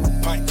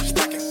 And pint,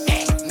 stacking,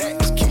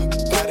 next, keep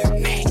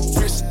biting.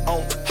 Wrist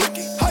on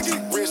hockey,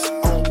 wrist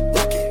on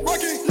rocket.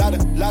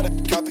 Lot of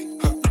copy,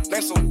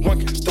 name someone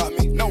can stop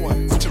me. No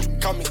one, what you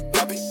call me,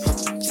 Bobby.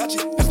 Sachi,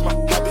 that's my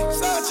hobby.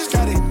 Sachi,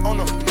 got it on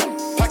the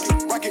pocket,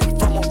 rocket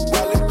from a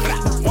wallet.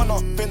 One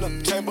off in the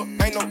chamber,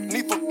 ain't no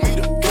need for me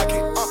to cock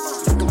it.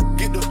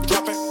 Get the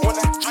dropping, when I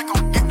drink,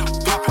 I'll get the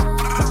poppin'.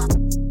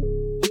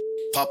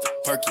 Pop a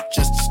perky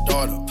just to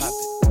start up.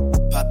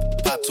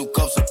 Pop 2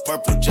 cups of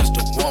purple just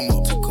to warm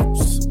up. 2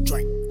 cups,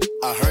 drink.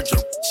 I heard you,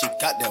 she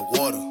got that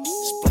water.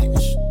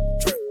 Splash,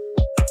 drip,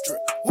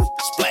 whoop,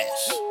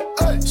 splash.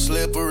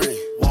 Slippery,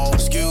 wall,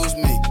 excuse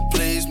me,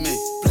 please me.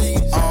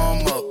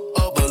 Arm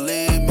up,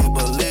 believe me.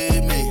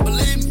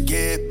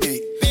 Get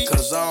beat,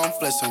 cause I'm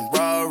flexing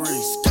Rari.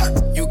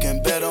 You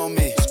can bet on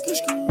me.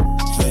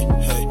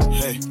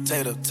 Hey,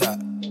 tater tot.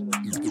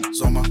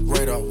 It's on my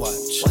radar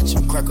watch.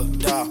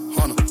 Crocodile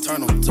hunter,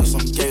 turn them to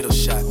some gator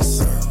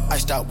shots.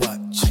 Iced out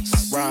watch.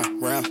 Ride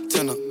round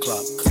 10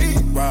 o'clock.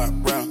 Ride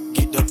round,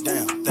 get up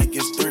down. Think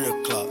it's 3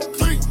 o'clock.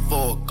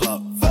 4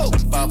 o'clock.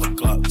 5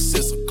 o'clock.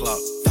 6 o'clock.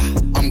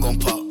 I'm gon'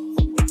 pop.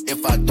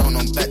 If I don't,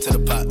 I'm back to the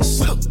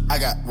pots. I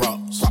got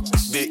rocks.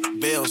 Big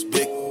bells,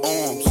 big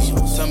arms.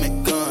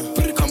 Summit gun.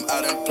 Come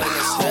out and play,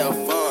 let's have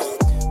fun.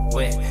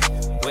 Wet.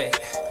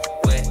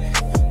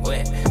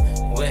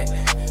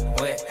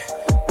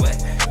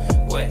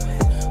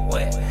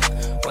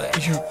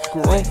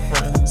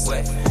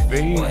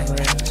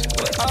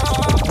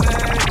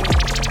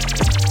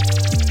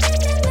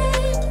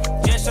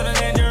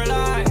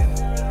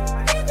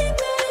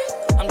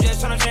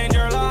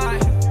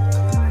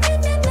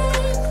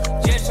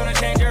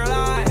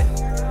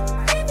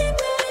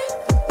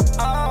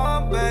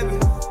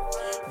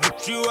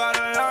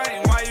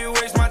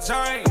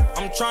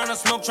 wanna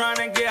smoke,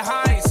 tryna get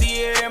high.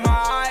 See it in my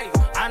eye.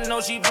 I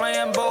know she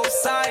playing both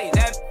sides.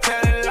 That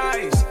telling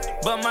lies.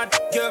 But my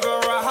give her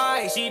a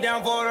high. She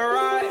down for the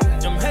ride.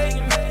 I'm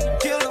hating,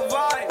 kill the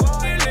vibe.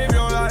 Live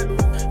your life.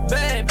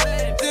 Bad,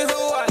 this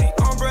Hawaii.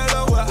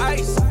 Umbrella with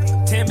ice.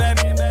 10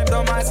 bad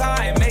on my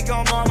side. Make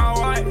them on my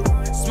wife.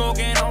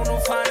 Smoking on the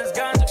finest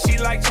ganja. She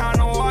like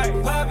China White.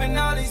 Popping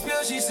all these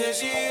pills. She said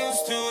she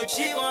used to it.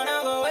 She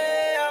wanna go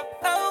way up.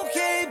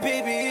 Okay,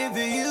 baby, if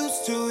you're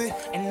used to it.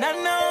 And I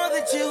know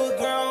that you a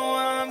grown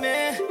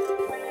woman.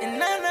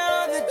 And I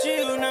know that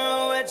you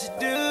know what you're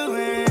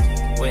doing.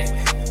 Wait.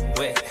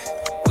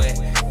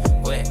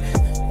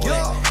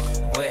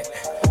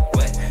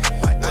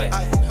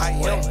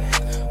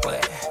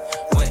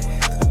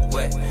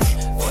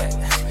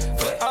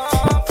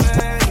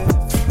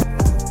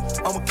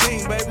 I'm a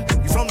king, baby.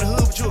 You from the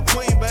hood, but you a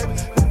queen, baby.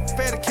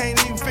 Fatty can't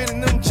even fit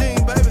in them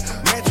jeans, baby.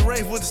 Match the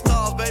race with the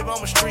stars, baby.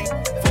 I'm a street.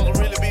 Folks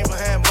really be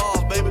behind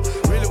bars, baby.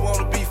 Really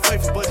wanna be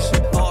faithful, but it's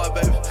hard,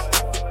 baby.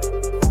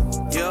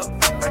 Yup,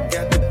 I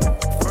got the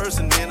first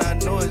and then I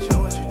know it.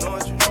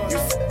 You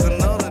f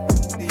another,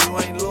 you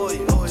ain't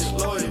loyal.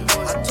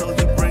 I told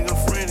you bring a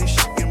friend and she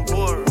getting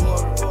bored.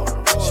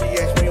 She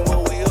asked me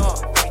what we are,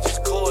 we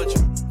just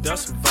cordial.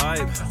 That's a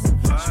vibe.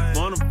 She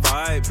wanna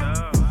vibe.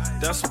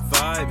 That's a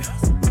vibe.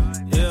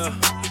 Yeah,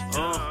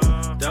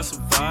 that's a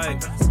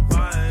vibe.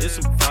 It's a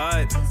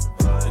vibe.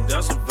 And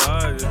that's a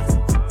vibe.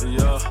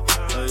 Yeah.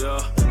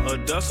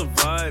 That's a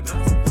vibe.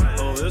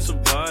 Oh, it's a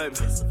vibe.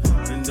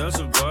 And that's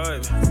a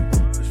vibe.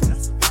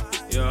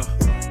 Yeah,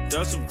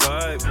 that's a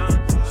vibe.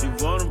 She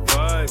wanna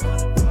vibe.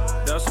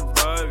 That's a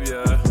vibe,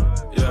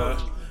 yeah.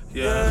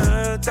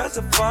 Yeah, that's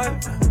a vibe.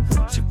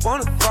 She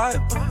wanna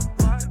vibe.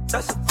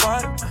 That's a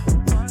vibe.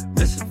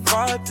 It's a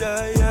vibe,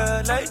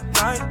 yeah. Late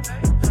night.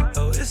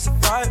 Oh, it's a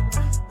vibe.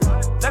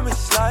 Let me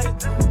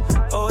slide.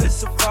 Oh,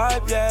 it's a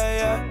vibe,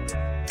 yeah.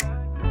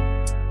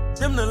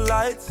 Dim the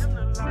lights.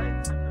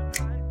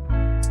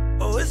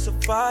 Oh, it's a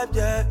vibe,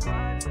 yeah.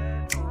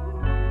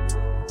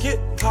 Get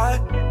high.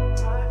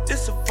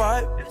 It's a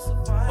vibe.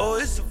 Oh,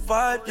 it's a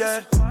vibe,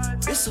 yeah.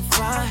 It's a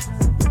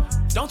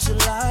vibe. Don't you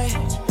lie.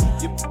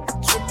 You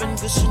tripping,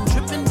 gushing,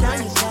 dripping down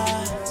your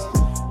thighs.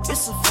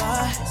 It's a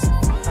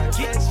vibe.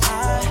 Get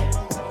high.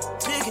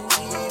 Digging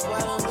deep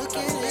while I'm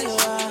looking in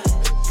your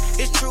eyes.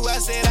 It's true, I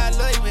said I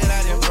love you, but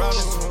I didn't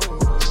promise.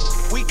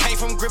 We came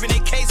from gripping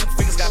their case, some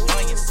fingers got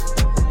bunions.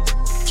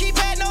 Keep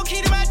had no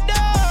key to my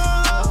door.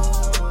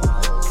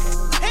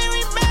 And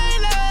we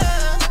made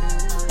love.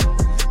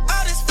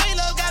 All this fake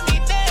love got me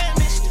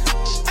damaged.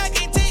 I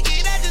can't take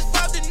it, I just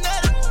popped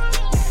another.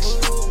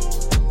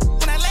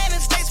 When I land in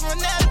the States from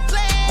another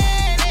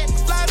planet.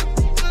 Fly to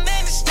land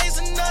in the States,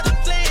 another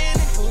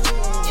planet.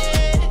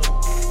 Yeah.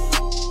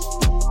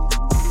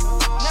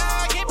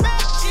 Now I get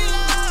back, she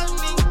loves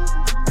me.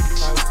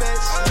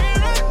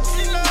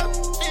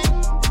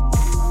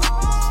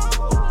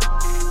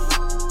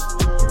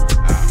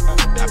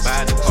 I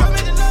buy the car.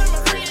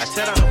 I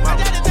tell her I'm out.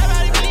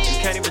 She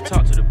can't even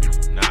talk to the bitch.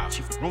 Nah,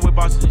 she room with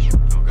bosses and shit.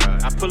 Oh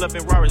God. I pull up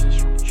in Rarers and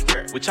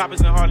shit. With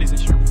choppers and Harleys and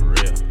shit. For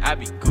real. I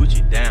be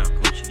Gucci down.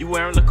 Gucci. You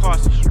wearing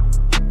Lacoste and shit.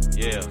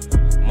 Yeah.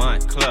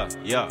 Montclair.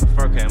 Yeah.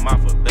 Fur came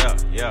off a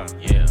belt. Yeah.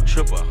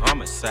 Triple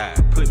homicide.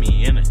 Put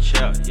me in a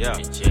chair. Yeah.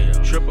 In jail.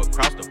 Triple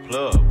across the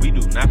plug. We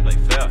do not play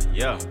fair.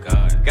 Yeah. Oh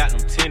God. Got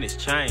them tennis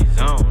chains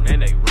on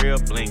and they real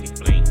blingy.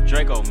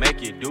 Draco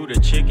make you do the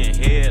chicken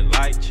head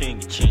like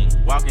chingy.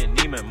 Walking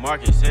Neiman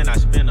Marcus and I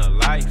spend a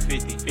life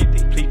 50.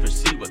 Please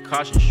proceed with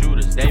caution,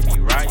 shooters, they be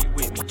right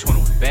with me.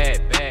 21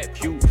 bad,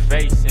 cute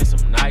face and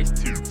some nice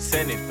teeth.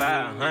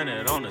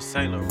 7,500 on the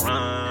Saint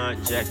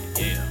Laurent jacket,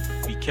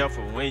 yeah. Be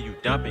careful when you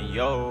dumping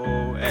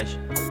your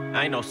action.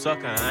 I ain't no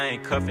sucker, I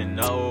ain't cuffing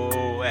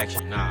no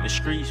action. Nah. The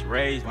streets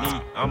raised me,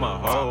 I'm a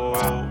hoe.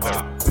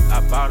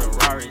 I bought a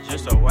Rari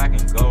just so I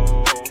can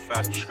go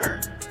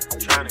faster.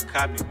 Tryna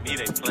copy me,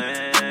 they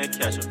plan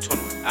catch up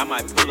 21. I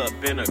might pull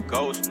up in a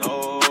ghost,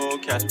 no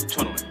catch up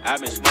 21. I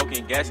been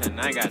smoking gas and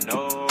I ain't got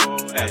no.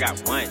 I got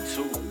 1,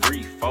 2,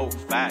 3, 4,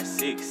 5,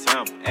 6,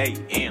 7,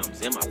 8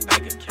 M's in my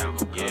bank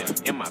account. Yeah,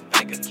 in my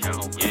bank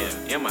account.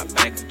 Yeah, in my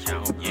bank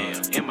account.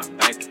 Yeah, in my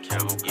bank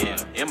account.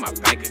 Yeah, in my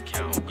bank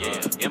account.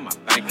 Yeah, in my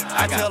bank account.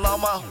 I tell all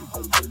my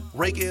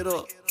rake it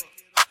up,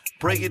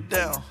 break it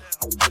down,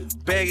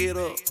 bag it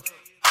up.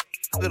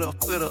 Bag it up,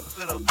 bag it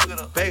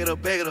up, bag it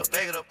up, bag it up,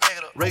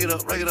 rake it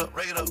up, bag it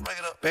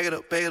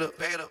up, bag it up,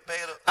 bag it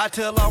up. I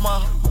tell all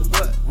my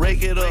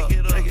rake it up,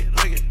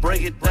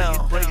 break it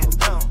down, bag it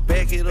up,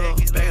 bag it up,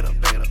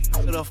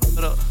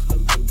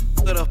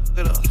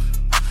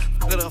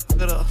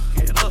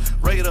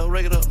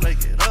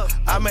 rake it up.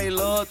 I made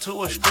love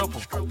to a stripper.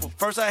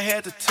 First I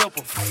had to tip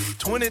her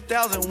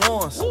 20,000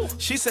 once.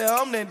 She said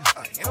I'm that.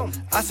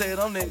 I said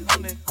I'm that.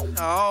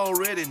 I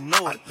already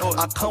know it.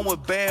 I come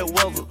with bad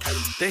weather.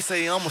 They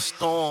say I'm a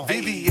storm.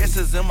 VVS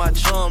is in my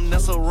chum.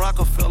 That's a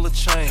Rockefeller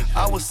chain.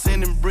 I was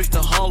sending bricks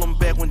to Harlem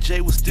back when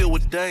Jay was still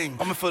with Dame.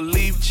 I'm in for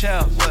leave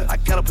child. I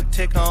got a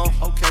protect on.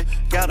 Okay.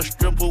 Got a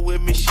stripper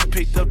with me. She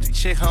picked up the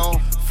check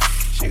home.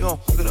 She gon'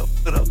 fuck it up.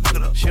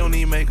 She don't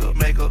need makeup.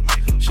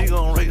 She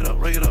gon' rake it up.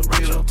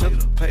 Tell her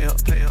to pay up.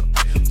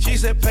 She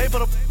said pay.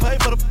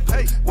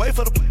 Wait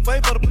for the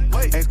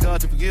wait. Ask God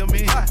to forgive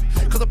me.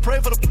 Cause I pray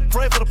for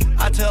the.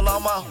 I tell all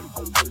my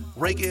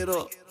rake it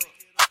up.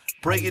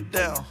 Break it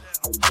down.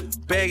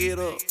 Bag it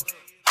up.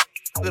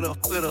 Bag it up.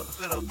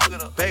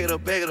 Rake it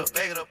up. Bag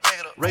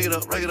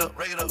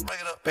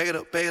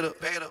it up.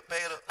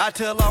 I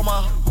tell all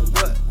my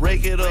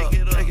rake it up.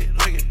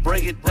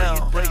 Break it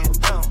down. Bag it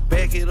up.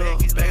 Rake it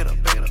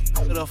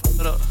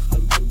up.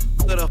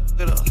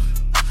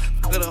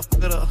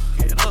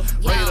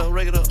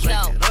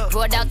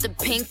 Brought out the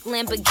pink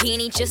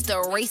Lamborghini just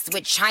a race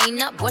with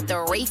China. Bought the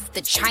race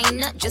to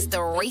China, just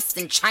a race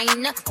in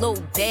China. Little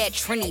bad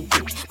Trini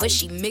bitch, but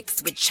she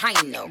mixed with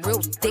China.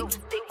 Real thick,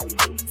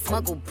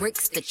 smuggle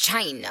bricks to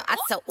China. I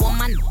tell all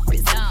my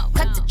niggas,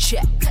 cut the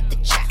check,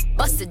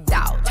 bust it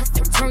out,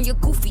 turn your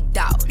goofy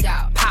dog,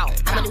 pow.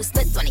 I'ma do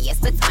splits on it, yeah,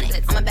 splits on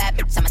it. I'm a bad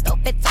bitch, I'ma throw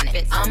fits on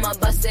it. I'ma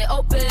bust it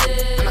open,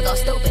 I'ma go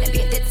stupid and be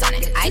a ditz on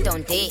it. I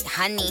don't date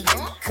honey,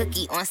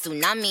 cookie on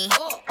tsunami.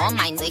 All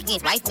my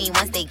niggas wife me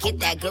once they get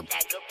that good.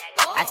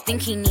 I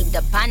think he need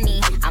the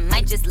bunny. I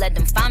might just let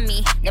him find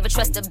me. Never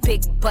trust a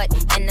big butt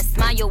and a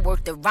smile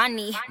worth the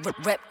Ronnie.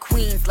 Rep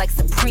queens like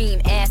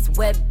Supreme, ass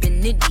Web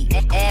and Nitty.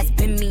 Ass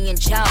been me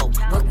and Joe,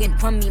 working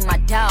from me my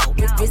dog.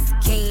 This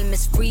game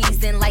is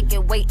freezing like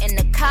it wait in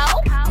the cow.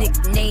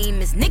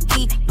 Nickname is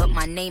Nikki, but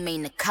my name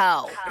ain't a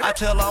cow. I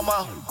tell all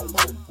my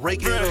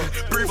rake it up,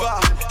 breathe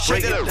out,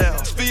 shake it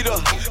down, speed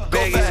up,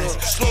 bag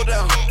it, slow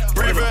down,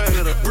 breathe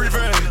in, breathe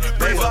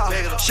out,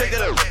 shake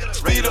it up,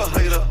 speed up,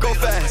 go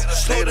fast,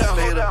 slow down.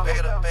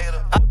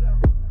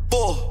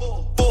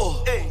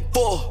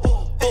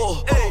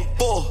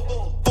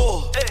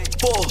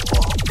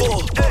 Four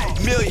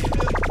million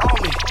on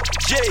me,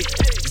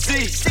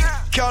 Jay-Z,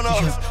 count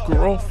up,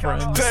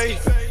 girlfriend, pay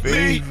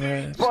me.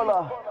 Pull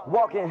up,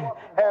 walking,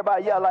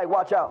 everybody yell like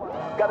watch out.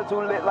 Got it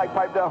too lit like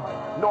pipe down.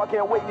 No, I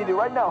can't wait, need it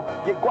right now.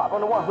 Get guap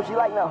on the one, who she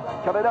like now.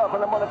 Count it up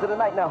from the morning to the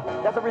night now.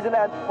 That's the reason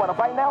that I wanna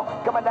fight now.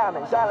 Come on down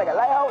and shine like a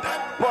lighthouse.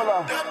 Pull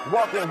up,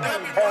 walking,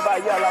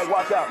 everybody yell like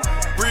watch out.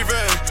 Breathe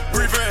in,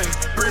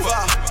 breathe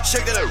out,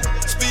 shake it up,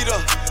 speed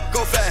up,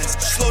 go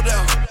fast, slow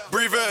down.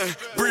 Breathe in,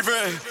 breathe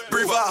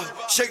out,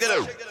 shake it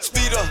up,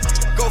 speed up,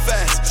 go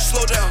fast,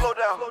 slow down. Four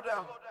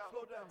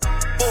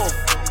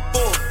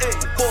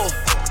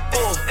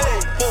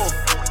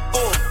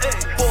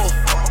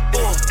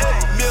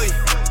million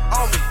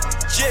on me,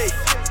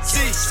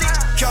 Jay-Z,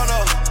 count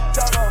up,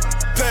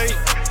 pay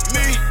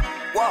me.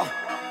 Wow.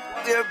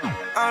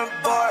 I'm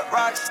bored,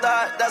 rock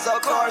star, that's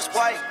of course.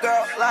 White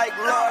girl like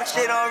Lord,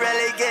 she don't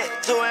really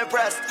get too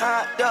impressed.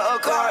 The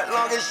accord,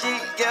 long as she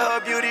get her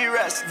beauty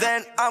rest.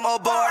 Then I'm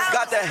aboard,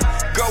 got that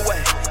girl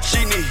wet,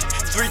 she need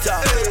 3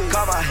 times.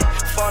 Call my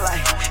phone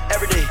like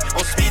every day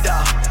on speed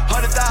dial.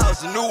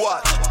 100,000 new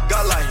watch,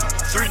 got like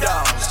 $3.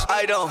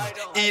 I don't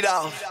eat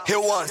out, hit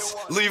once,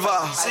 leave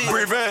out.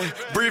 Breathe in,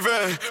 breathe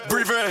out,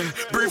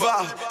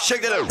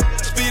 shake it up,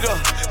 speed up,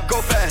 go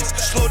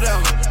fast, slow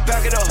down,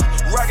 back it up,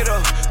 rock it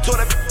up, tour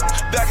that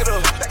back it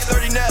up,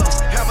 30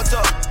 nails, hammer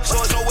tough, so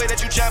there's no way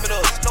that you jamming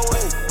us. No way.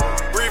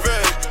 Breathe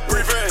in,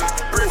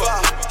 breathe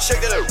out,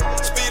 shake it up,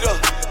 speed up,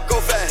 go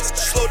fast,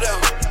 slow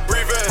down.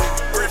 Breathe in,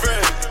 breathe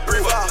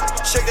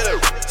out, shake it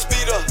up,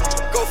 speed up,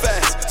 go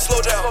fast,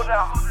 slow down.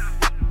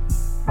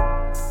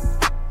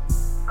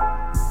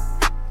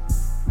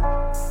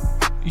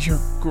 Your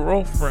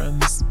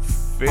girlfriend's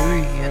favorite.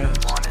 In the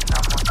morning,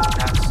 I'm on the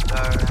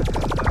Napster.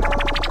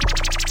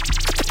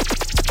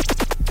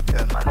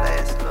 Yeah, my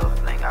last little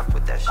fling, I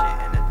put that shit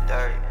in the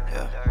dirt.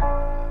 Yeah.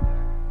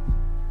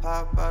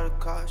 Pop out the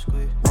car,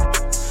 squeeze.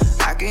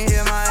 I can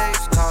hear my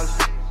ex calling.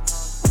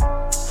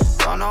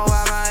 Don't know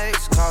why my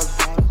ex calling.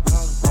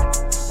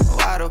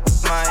 Why the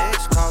my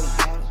ex calling?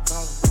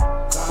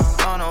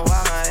 Don't know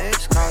why my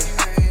ex calling.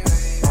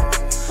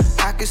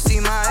 I can see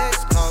my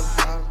ex calling.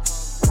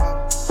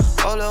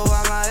 Oh, look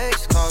why my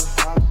ex calling.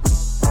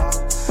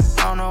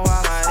 Don't know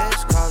why my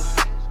ex calling.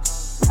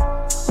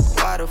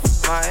 Why the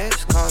my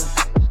ex calling?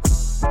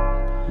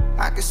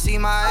 I can see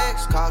my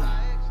ex calling.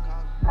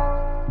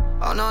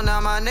 Oh no, now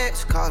my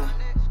next calling.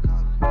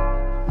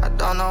 I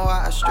don't know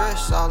why I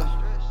stress all them.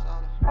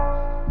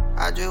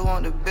 I just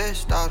want the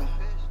best out of them.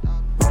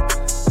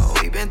 Oh,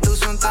 we been through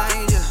some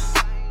things, yeah.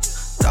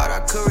 Thought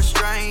I could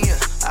restrain ya.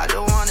 I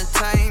don't wanna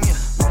tame ya.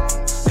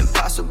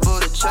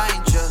 Impossible to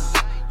change ya.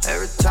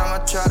 Every time I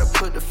try to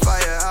put the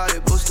fire out,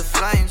 it boosts the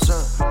flames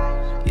up.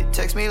 You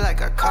text me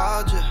like I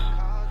called ya.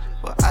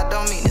 Well, I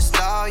don't mean to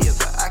stall ya,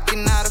 but I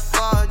cannot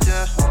afford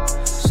ya.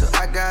 So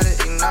I gotta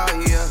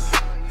ignore ya.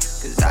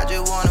 Cause I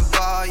just wanna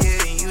ball,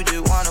 yeah, and you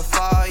just wanna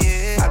fall,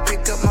 yeah. I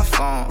pick up my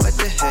phone, what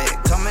the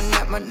heck, coming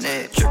at my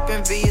neck.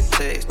 Tripping via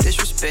text,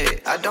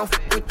 disrespect, I don't f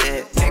with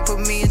that. Can't put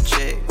me in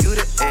check, you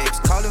the ex,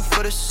 calling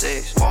for the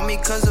sex. Want me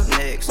cause of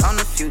next, I'm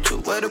the future,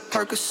 where the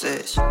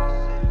Percocets.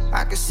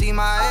 I can see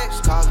my ex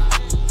calling.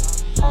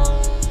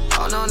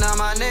 Oh no, now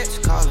my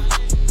next calling.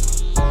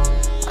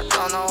 I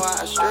don't know why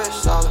I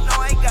stress all them. No,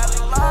 I ain't got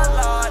a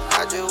lot.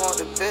 I just want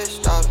the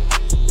best out of them.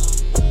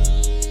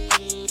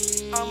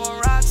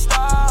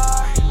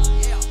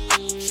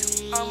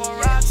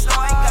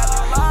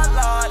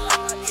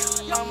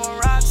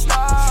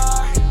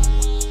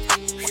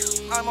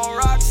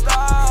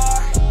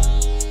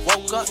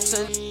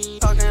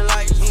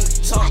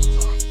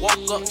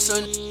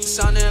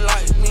 sounding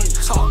like me.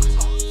 Talk.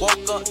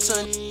 Woke up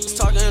to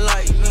talking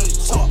like me.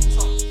 Talk.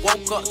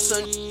 Woke up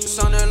to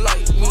sounding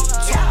like me.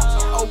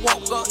 Talk. I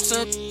woke up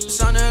to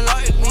sounding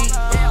like me.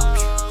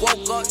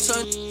 Woke up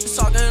to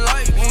talking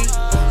like me.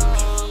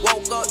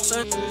 Woke up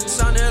to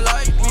sounding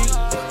like me.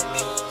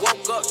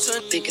 Woke up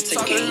to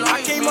talking like me.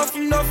 I came up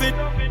from nothing,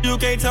 you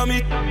can't tell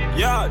me.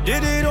 Yeah,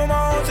 did it on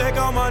my own, check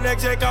out my neck,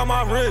 check out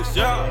my wrist,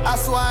 yeah. I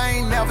swear I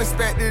ain't never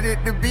expected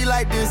it to be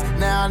like this.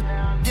 Now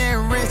I'm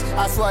getting rich,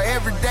 I swear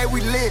every day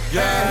we lit.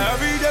 Yeah,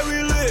 every day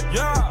we lit,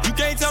 yeah. You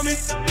can't tell me,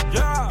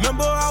 yeah.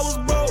 Remember I was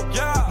broke,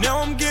 yeah. Now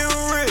I'm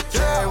getting rich,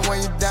 yeah.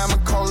 When you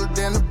diamond colder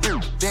than a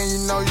bitch, then you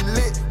know you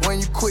lit. When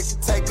you quit to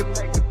take a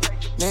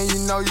then you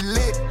know you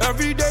lit.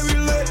 Every day we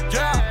lit,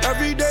 yeah.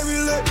 Every day we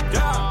lit,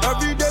 yeah.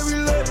 Every day we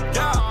lit,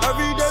 yeah.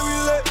 Every day we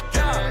lit,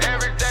 yeah.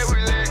 Every day we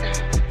lit.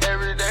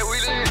 Every day we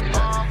lit.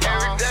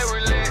 Every day we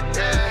lit.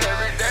 Yeah.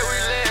 Every day we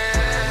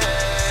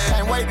lit.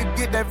 Can't wait to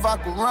get that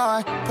vodka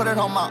run. Put it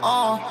on my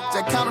arm.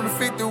 Just counted to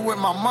 50 with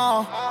my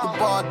mom. The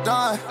ball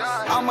done.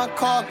 All my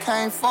car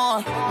came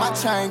from. My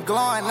chain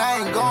glowing. I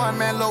ain't going,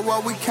 man. Look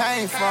where we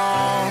came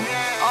from.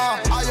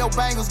 All your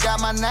bangles got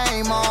my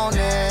name on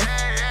it.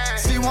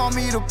 She want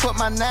me to put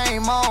my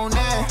name on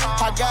it.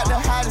 I got the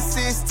hottest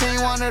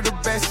 16, one of the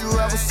best you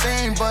ever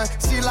seen. But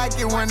she like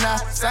it when I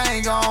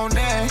sang on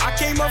it. I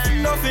came up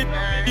from nothing,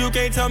 you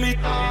can't tell me.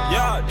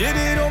 Yeah, did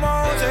it on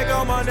my own, check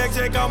out my neck,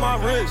 check out my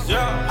wrist,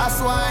 yeah. I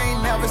swear I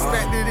ain't never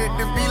expected it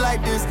to be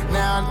like this.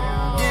 Now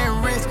I'm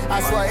getting rich,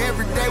 I swear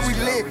every day we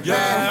lit. Yeah,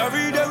 man.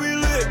 Every day we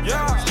lit,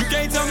 yeah. You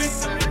can't tell me,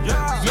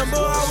 yeah. Remember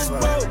I was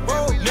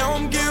broke, now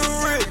I'm getting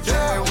rich,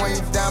 yeah. When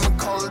you diamond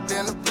colder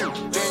than a bitch,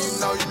 then you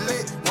know you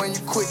lit. When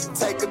you quit to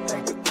take a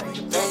then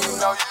you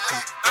know you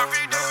lit.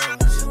 Every day.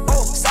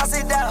 Oh, sauce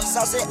it down,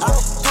 sauce it out.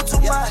 Do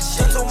too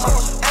much,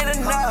 ain't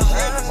enough,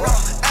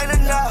 ain't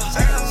enough.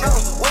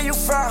 Where you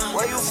from?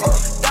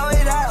 Throw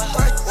it out,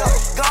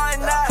 going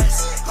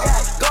nuts,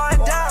 yeah,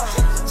 going down.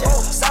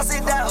 Oh, sauce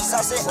it down,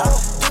 sauce it out.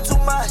 Do too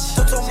much,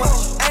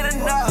 ain't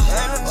enough,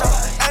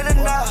 ain't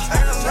enough.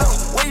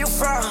 Where you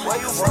from?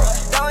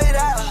 Throw it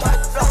out,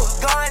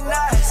 going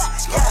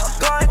nuts, yeah,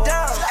 going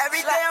down.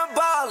 Every day I'm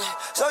ballin',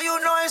 so you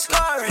know I'm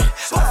scoring.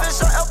 Swift is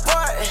so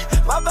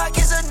important, my back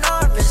is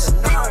enormous.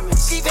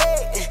 Keep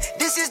hating,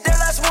 this is the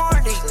last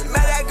warning.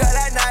 Met that girl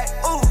that night,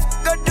 ooh,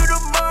 go do the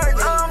morning.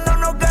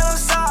 No, girl, I'm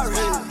sorry.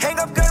 Hang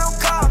up, girl, don't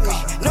call me.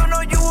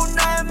 No, you will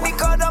not have me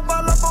caught up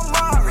all up on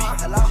Mari.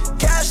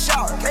 Cash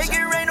out, make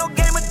it rain, no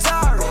game of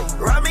Atari.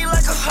 Ride me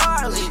like a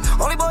Harley,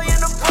 only boy in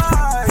the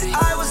party.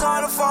 I was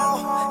on the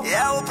phone,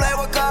 yeah, I will play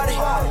with Cardi.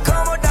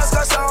 Come on, that's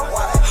got some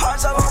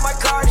hearts all on my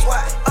Cardi.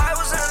 I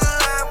was in the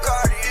Lamb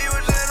Cardi, he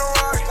was in the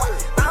Rari.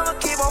 I'ma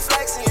keep on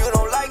flexing, you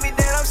don't like me,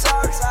 then I'm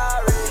sorry.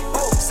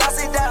 Oh, sauce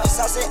it down,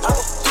 sauce it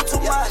out. Do too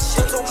much,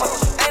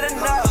 ain't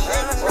enough.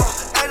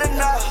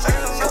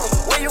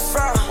 Where you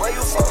from?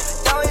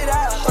 Throw it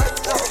out,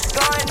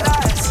 going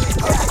nuts,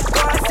 yeah,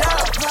 going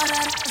down. But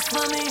that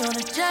put me on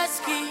a jet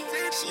ski.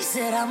 She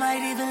said I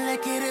might even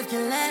lick it if you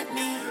let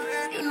me.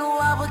 You know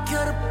I would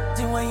kill the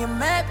when you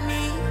met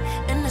me.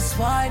 And that's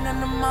why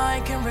none of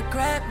mine can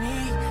regret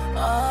me.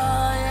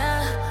 Oh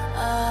yeah.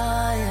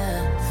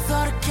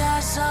 Throw the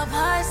cash up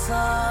high,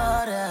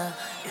 soda.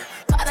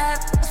 But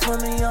that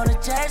put me on a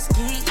jet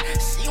ski.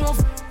 She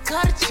won't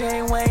cut a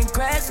chain, Wayne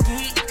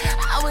Gretzky.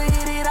 I would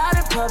hit it out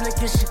in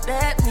public if she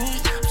let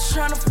me.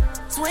 I'm tryna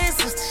twin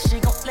sister, she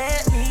gon'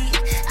 let me.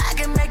 I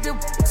can make the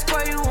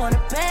square, you wanna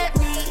bet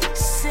me.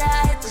 She said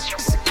I hit the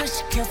shit cause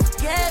she can't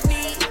forget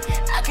me.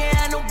 I can't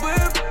have no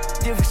bird,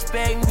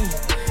 disrespect me.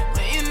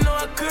 But you know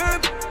I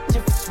curb,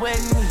 just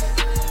sweat me.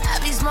 I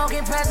be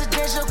smoking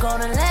presidential,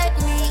 gonna let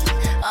me.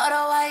 All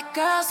the white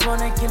girls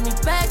wanna give me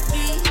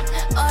Becky.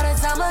 All the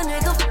time a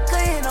nigga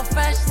fucker in a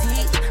fresh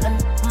tee. I'm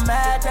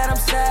mad that I'm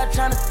sad,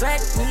 tryna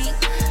threat me.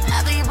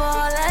 I be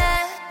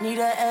ballin', need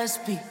a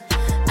SP.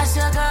 That's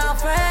your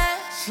girlfriend,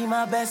 she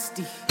my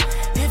bestie.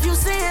 If you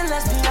see it,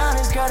 let's be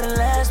honest, girl, then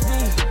let's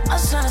be. I'm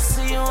tryna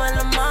see you and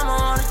the mama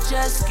on a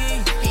jet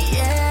ski.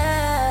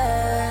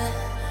 Yeah,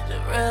 the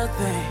real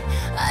thing.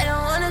 I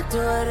don't wanna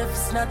do it if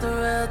it's not the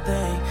real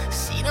thing.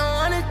 She don't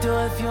wanna do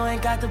it if you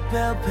ain't got the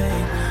bill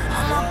paid.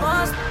 I'm my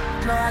boss,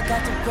 no, I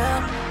got the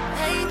bill.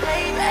 Hey,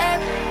 baby,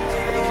 she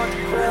don't want the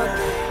real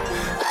thing.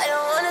 I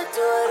don't wanna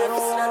do it if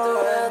it's not the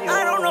real thing. I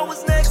don't know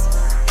what's next,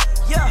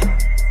 yeah.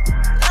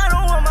 I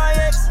don't want my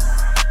ex,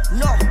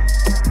 no.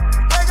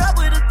 Break up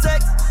with a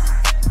text.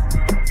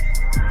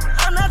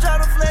 I'm not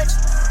trying to flex.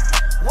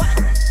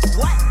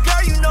 What?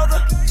 Girl, you know the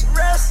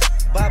rest.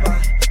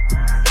 Bye-bye.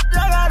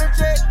 I got a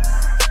check.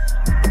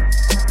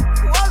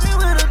 Walking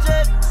with a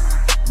jet.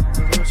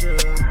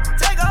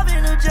 Take off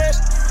in a jet.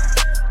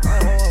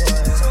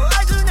 So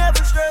I could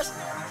never stress.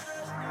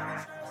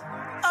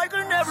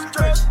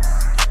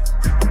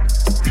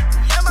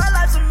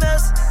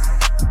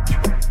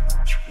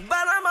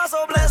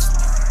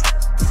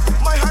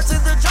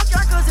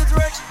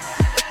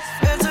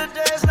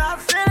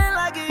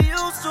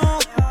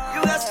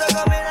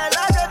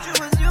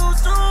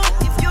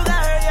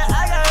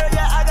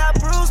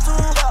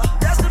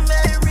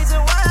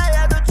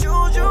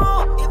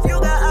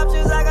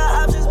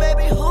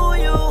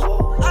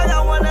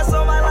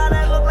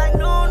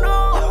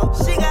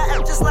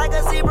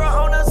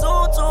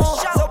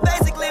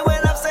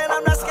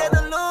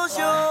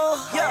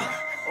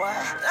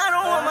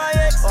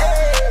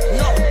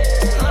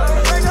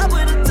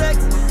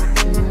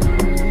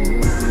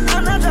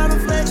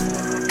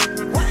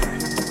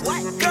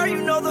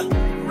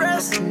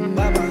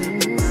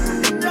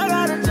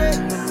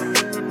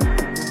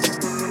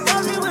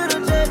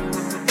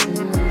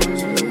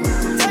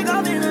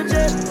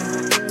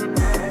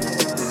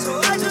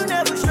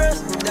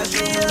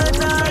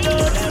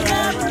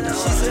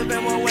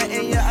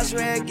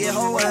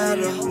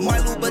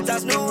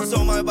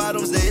 my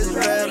bottoms days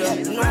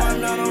better. No, I'm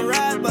not a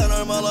rat, but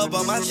I'm all up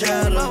on my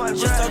cheddar.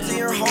 Just talked to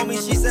your homie,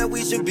 she said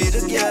we should be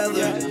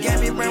together. Gave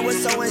me brain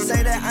with so and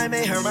say that I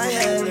made her my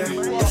header.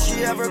 If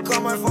she ever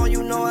call my phone,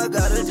 you know I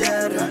got a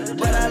data.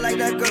 But I like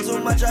that girl so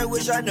much, I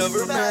wish I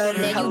never met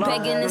her. Now you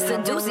begging to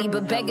seduce,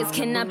 but beggars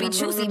cannot be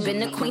choosy.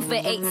 Been a queen for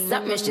 8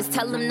 summers, just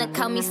tell them to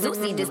call me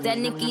Susie. This that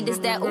Nikki, this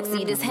that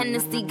Oopsie, this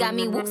Hennessy got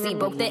me woozy.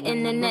 Broke the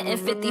internet in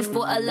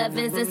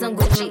 5411s and some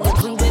Gucci. The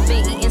blue ribbon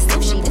eating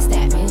sushi, this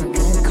that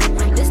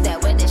this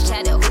that with this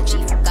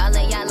Chattahoochee. Fuck all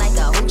of y'all like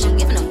a hoochie,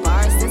 giving them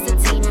bars since a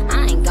teen.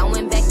 I ain't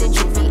going back to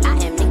juvie. I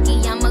am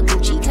Nikki, I'm a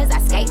Gucci, cause I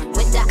skate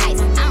with the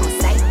ice. I don't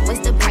say what's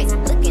the price,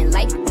 looking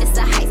like it's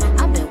a heist.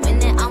 I've been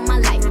winning all my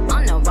life,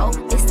 on the road,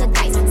 it's a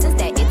dice. Since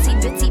that itty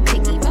bitty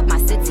picky, rep my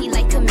city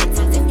like committees.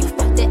 If you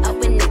fucked it up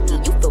with Nikki,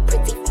 you feel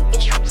pretty fucking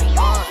shitty.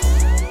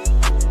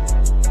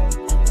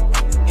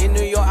 In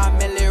New York, I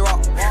merely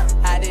rock,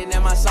 hiding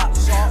in my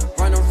socks,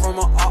 running from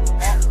a up,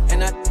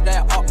 and I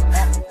that up.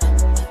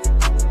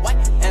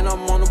 And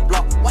I'm on the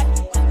block,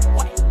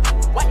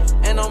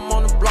 and I'm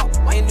on the block.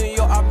 In New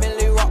York, I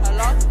merely rock,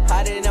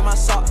 hiding in my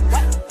sock,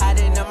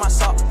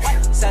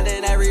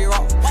 selling every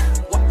rock.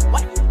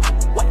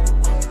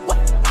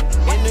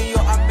 In New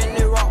York, I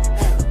merely rock,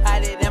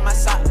 hiding in my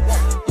sock,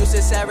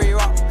 uses every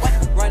rock,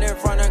 running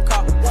from the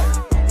cop.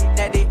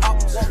 Daddy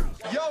ops.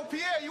 Yo,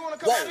 Pierre, you wanna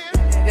come in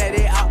here?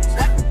 Daddy ops,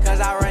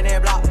 cause I run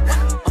that block.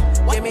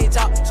 Give me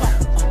top,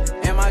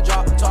 in my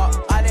drop top.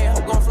 I didn't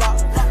hope gon' flop.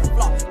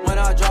 When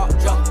I drop,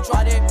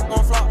 try it,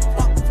 gon' flop.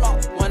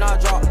 When I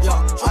drop,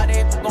 try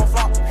it, gon'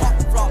 flop.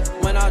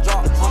 When I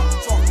drop,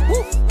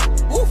 woof,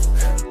 woof,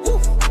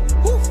 woof,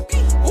 woof,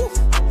 woof,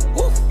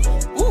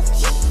 woof,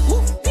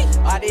 woof.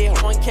 I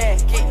did one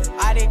cat,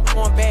 I did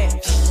one bag,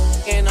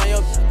 and on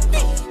your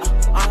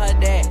on her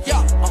dad.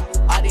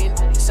 I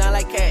didn't sound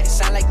like cat.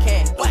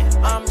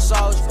 I'm a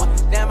soldier,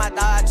 damn I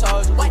thought I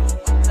told you.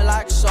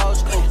 Like a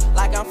soldier,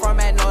 like I'm from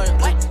that northern.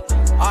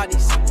 All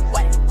these,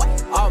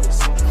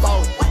 always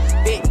fold,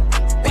 big,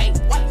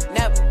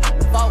 never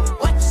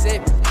fold,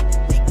 sip,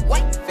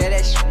 feel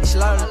that shit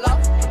slowly.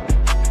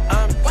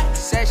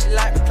 Say she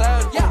like the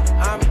clothes,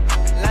 I'm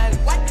like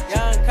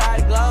young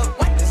Cardi Glow.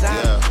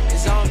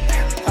 It's on,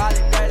 call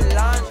it dirty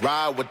laundry.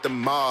 Ride with the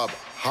mob,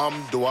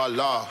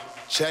 Hamdulillah.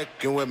 Check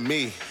in with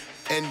me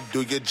and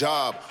do your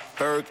job.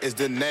 Berg is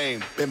the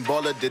name, Ben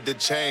Baller did the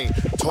chain.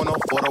 Torno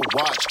for the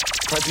watch,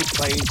 Prezi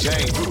plain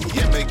Jane.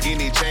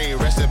 Yamagini chain,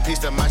 rest in peace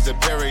to my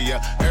superior.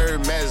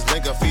 Hermes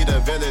Linker feed a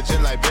village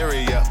in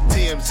Liberia.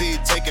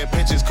 TMZ taking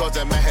pictures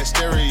causing my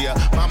hysteria.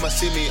 Mama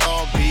see me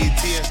on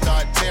BT and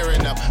start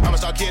tearing up. I'ma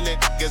start killing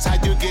niggas,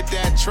 how you get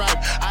that tripe?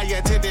 I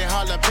attended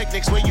Harlem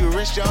picnics where you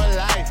risk your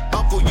life.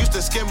 Uncle used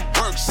to skim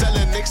work,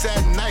 selling nicks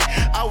at night.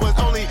 I was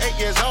only 8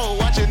 years old,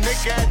 watching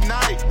Nick at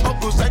night.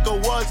 Uncle Psycho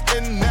was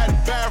in that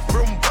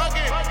bathroom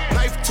bucket.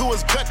 Knife to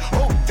his gut,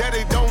 oh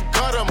daddy don't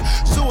cut him.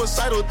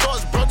 Suicidal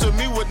thoughts brought to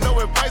me with no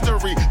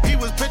advisory. He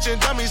was pitching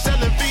dummies,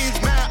 selling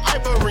fiends, mad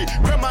ivory.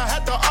 Grandma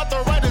had the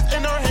arthritis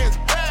in her hands,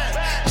 bad.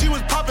 She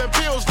was popping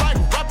pills like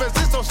rappers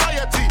in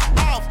society.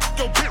 I'll f***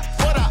 your bitch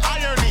for the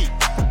irony.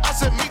 I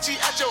said meet you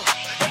at your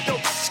if your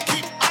bitch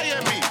keep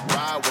eyeing me.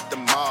 Ride with the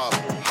mob,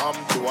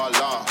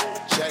 Hamdulillah.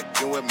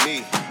 Check in with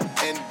me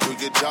and do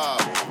your job.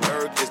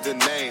 Berg is the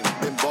name,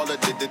 Ben Baller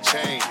did the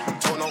chain.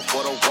 Torno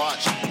for the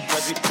watch,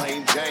 Prezi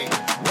plain Jane.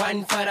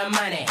 One for the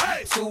money,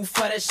 two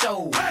for the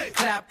show.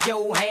 Clap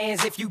your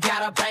hands if you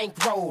got a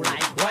bankroll.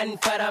 One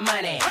for the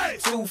money,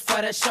 two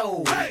for the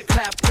show.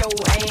 Clap your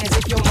hands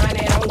if your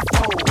money don't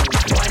fold.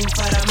 One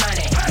for the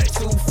money,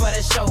 two for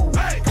the show.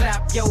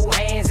 Clap your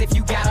hands if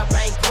you got a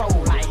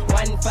bankroll.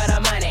 One for the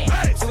money,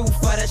 two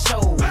for the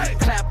show.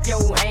 Clap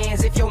your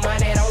hands if your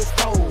money don't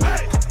fold.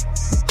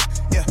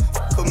 Yeah,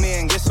 come in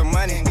and get some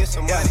money,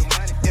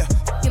 Yeah,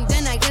 And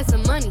then I get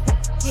some money.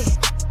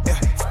 yeah,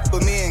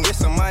 put me in, get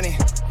some money.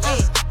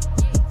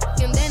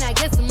 And then I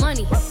get some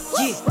money.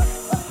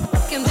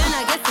 And then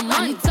I get some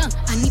money.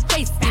 I need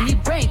face, I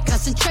need brain,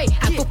 concentrate.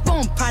 I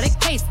perform product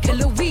case,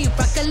 killer weed,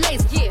 rock a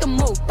lace. The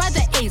move by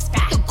the ace,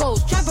 the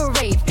goals, drive a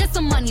rave. Get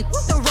some money,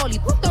 put the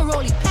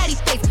rollie, patty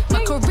face.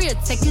 My career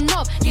taking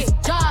off, he's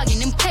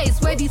jogging in place.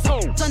 Where these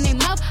hoes on their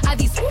mouth, are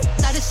these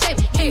out of shape?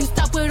 Can you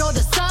stop with all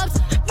the subs?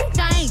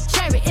 I ain't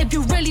cherry. If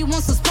you really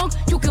want some smoke,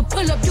 you can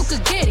pull up, you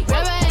can get it.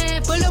 Grab a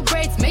hand, full of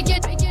braids, make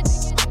it.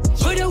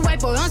 Put a white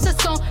boy on the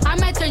song, I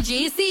might turn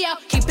GEC out.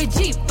 Keep it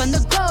G, from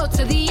the go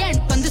to the end,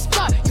 from the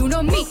start. You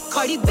know me,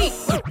 Cardi B,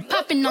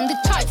 popping on the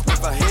charts.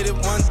 If I hit it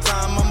one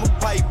time, I'm a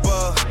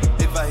piper.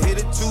 If I hit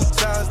it 2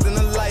 times, then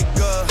I like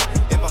her.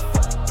 If I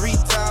fuck 3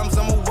 times,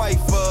 I'm a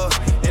wifer.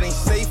 It ain't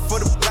safe for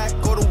the black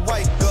or the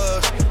white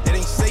girl. It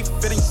ain't safe,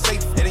 it ain't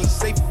safe, it ain't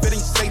safe, it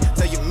ain't safe.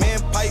 Tell your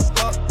man pipe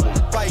up.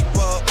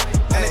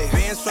 And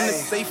advance from the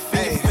safe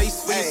in your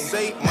face when you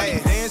say money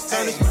dance,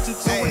 turn this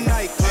into a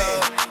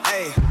nightclub.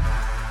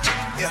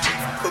 Yeah,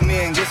 put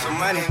me in, get some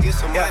money,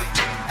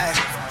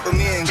 put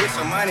me in, get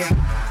some money.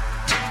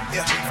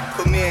 Yeah,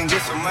 put me in,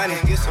 get some money,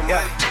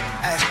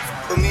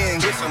 put me in,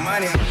 get some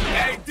money.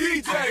 Hey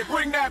DJ,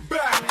 bring that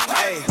back.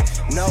 Hey,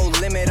 no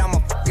limit, I'm a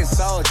fucking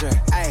soldier.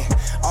 Ayy,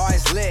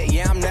 always lit,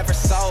 yeah, I'm never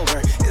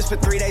sober. It's for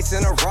 3 days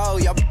in a row,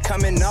 y'all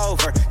coming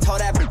over. Told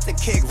that bitch to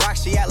kick rock,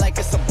 she act like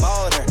it's a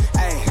boulder.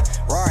 Ayy,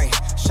 Rory,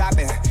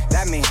 shopping,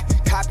 that mean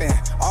copping,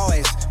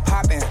 always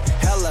popping,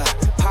 hella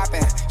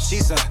popping.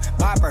 She's a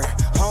bopper,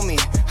 homie,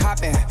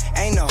 hopping,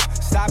 ain't no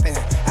stopping.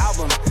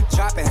 Album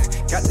dropping,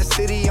 got the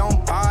city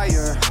on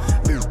fire.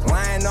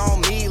 Lying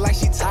on me like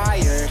she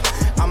tired.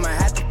 I'ma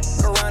have to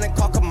around and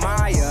call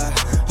Kamaya.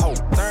 Ho,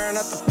 turn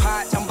up the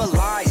pot,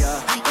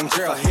 jambalaya. And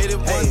girl, if I hit it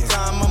one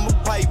time, I'm a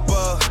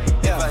piper.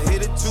 If I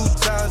hit it 2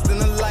 times,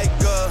 then I like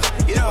her.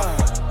 Yeah,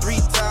 3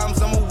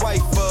 times, I'm a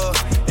wifer.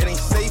 It ain't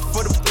safe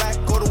for the black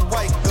or the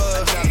white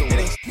girl.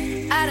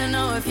 I don't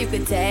know if you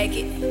could take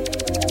it.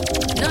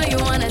 No, you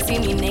wanna see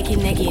me naked,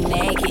 naked,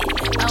 naked.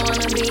 I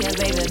wanna be a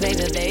baby,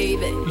 baby,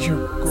 baby.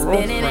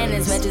 Spinning in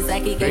as much as I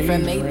can get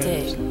from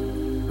Maytag.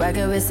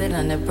 Rocket with it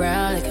on the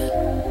brown liquor.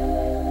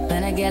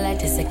 When I get like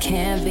this, I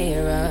can't be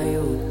around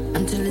you.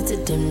 I'm too little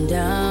to dim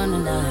down a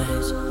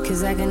notch.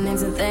 Cause I can name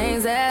some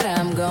things that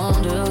I'm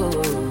gon' do.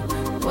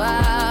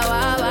 Wow,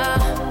 wow, wow.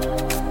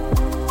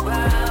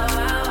 Wow,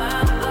 wow,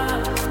 wow,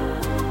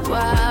 wow.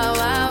 Wow,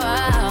 wow,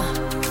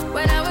 wow.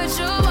 When I'm with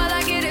you, all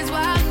I get is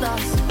wild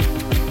thoughts.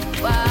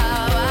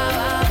 Wow, wow,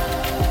 wow.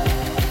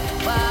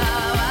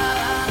 Wow, wow,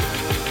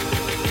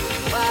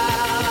 wow. Wow,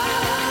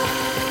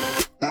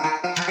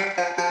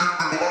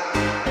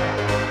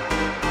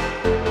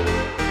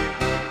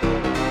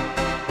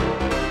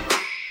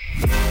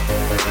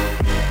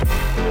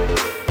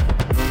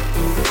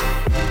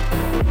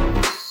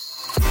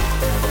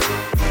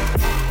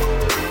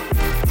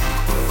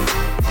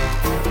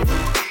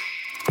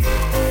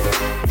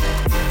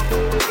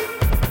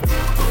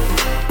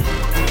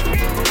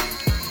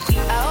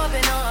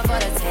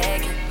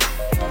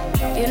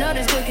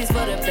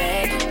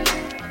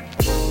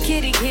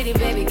 kitty,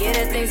 baby, get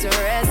her things to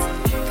rest.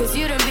 Cause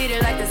you done beat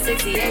it like the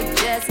 68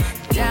 Jets.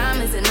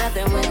 Diamonds are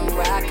nothing when I'm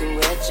rockin'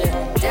 with ya.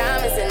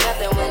 Diamonds are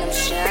nothing when I'm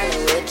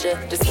shining with ya.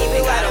 Just keep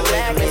it right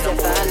around, cause I'm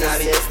fine,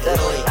 sister.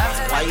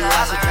 Why you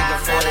watching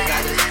drinking 40?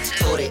 I just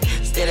told it.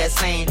 Still that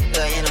same,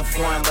 in a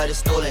foreign, but it's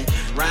stolen.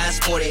 Ryan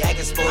sporty,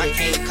 acting sporty,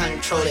 can't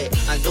control it.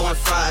 I'm doing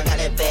fraud, got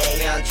that bag,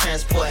 yeah, I'm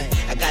transporting.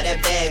 I got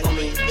that bag on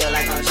me, feel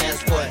like I'm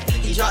transporting.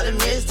 He dropped the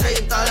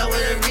mixtape, thought I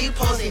would've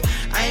reposted.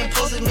 I ain't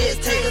posted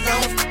mixtape, cause I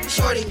don't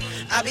shorty.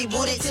 I be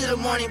booted to the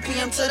morning,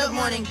 PM to the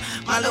morning.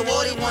 My little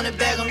Wody wanna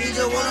bag him, he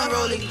just wanna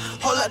roll it.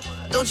 Hold up,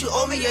 don't you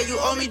owe me, yeah, you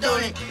owe me,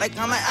 don't it? Like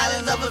I'm an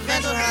island of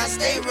adventure, how I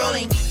stay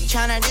rolling.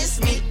 Tryna diss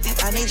me,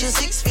 I need you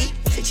 6 feet.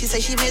 She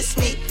say she miss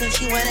me, then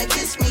she wanna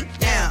kiss me.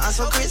 Damn, I'm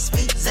so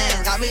crispy,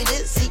 Zan got me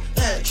dizzy.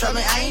 Trouble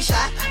me, I ain't shy,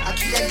 I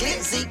keep that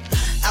glitzy.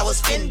 I was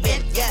spin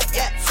bent, yeah,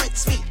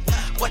 Fritz me.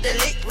 What the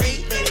lick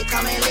read, baby,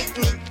 come and lick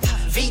me.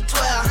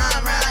 V12,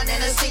 I'm round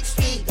in a 6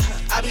 feet.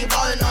 I be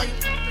ballin' on you,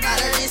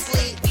 not in this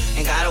league.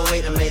 Ain't gotta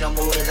wait to make them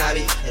moves, I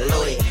be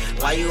loaded.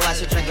 Why you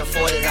watchin' drinking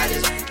 40s, I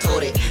just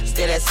told it.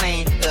 Still that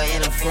same,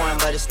 in a foreign,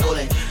 but it's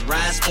stolen.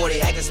 Ryan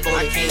sporty, acting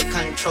sporty, can't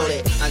control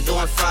it. I'm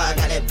doing fraud,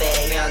 got that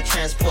bag, yeah, I'm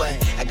transporting.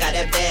 I got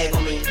that bag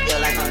on me, feel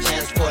like I'm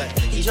transporting.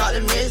 He dropped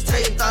the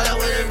mixtape, thought I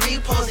would've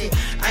reposted.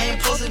 I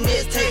ain't posted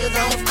mixtape, cause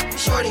I don't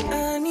shorty.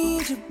 I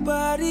need your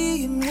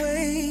body in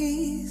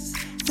ways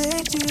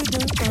that you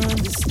don't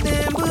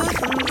understand,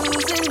 but I'm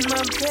losing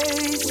my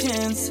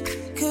patience.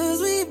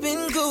 Cause we've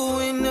been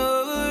going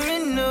over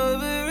and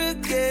over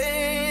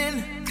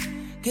again.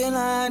 Girl,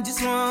 I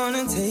just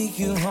wanna take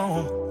you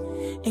home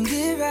and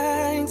get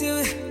right into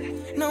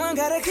it. No, I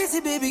gotta kiss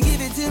it, baby, give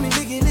it to me,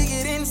 lick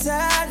it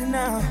inside and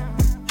out.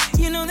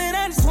 You know that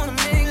I just wanna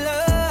make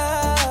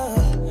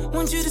love.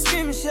 Want you to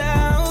scream and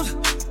shout.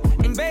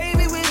 And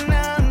baby, when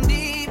I'm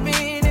deep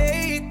in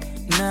it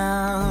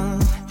now,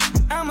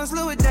 I'ma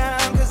slow it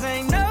down, cause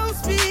ain't no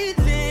speed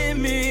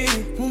limit.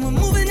 When we're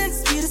moving at the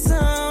speed of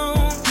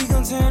sound, we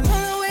gon' turn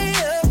all the way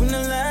up when the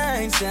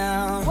lights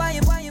down. Why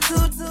you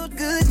so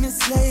good,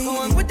 Miss Lady?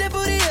 Going with that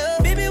booty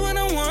up, baby,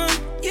 one-on-one.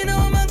 You know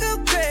I'ma go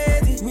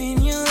crazy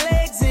when your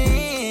legs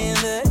in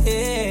the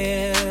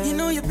air. You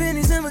know your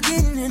pennies never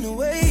getting in the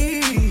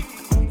way.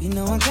 You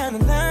know I kinda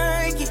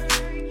like it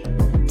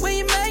when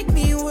you make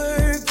me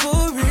work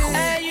for it.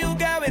 Hey, you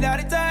got without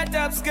a tied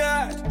up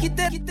skirt. Get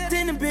that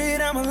in the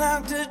bed, I'ma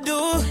lock the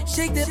door.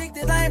 Shake that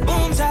like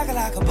boom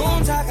chakalaka,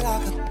 boom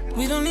chakalaka.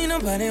 We don't need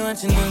nobody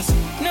watching us.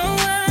 No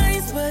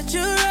eyes but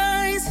your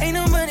eyes. Ain't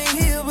nobody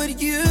here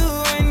but you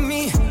and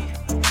me.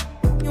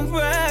 Your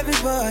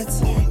private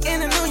parts,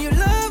 and I know you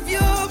love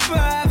your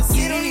privacy.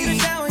 You don't need a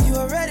shower, you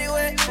already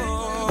wet.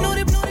 No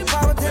the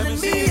power telling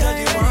me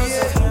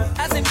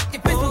I say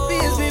your face with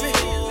fears, baby.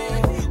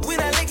 When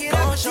I lick it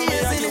up,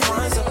 tears in it.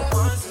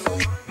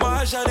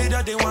 My shawty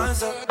that they want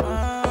so.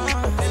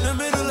 In the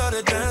middle of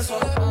the dance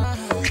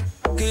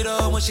floor. Get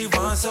up when she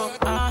wants so.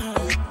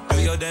 Do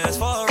your dance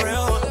for a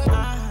real one.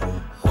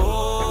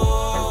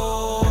 Oh,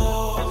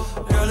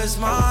 girl, it's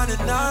mine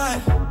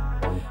tonight.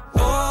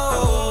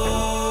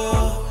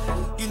 Oh,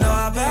 you know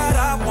how bad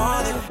I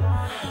want it.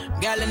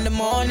 Girl in the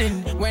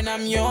morning, when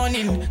I'm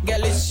yawning,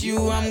 girl it's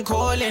you I'm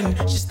calling.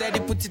 She steady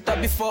put it up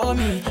before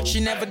me, she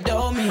never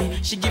dull me,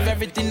 she give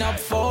everything up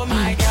for me.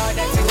 My girl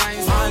that's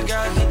wine, my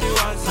girl that you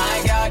want,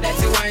 my girl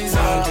that's wine,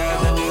 my girl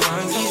that you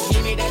want. Please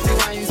give me that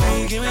wine,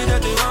 please give me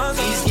that wine,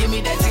 please give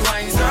me that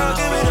wine, girl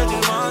give me that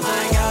wine.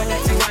 My girl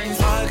that's wine,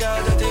 my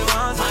girl that you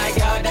want, my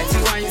girl that's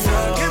wine,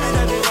 girl give me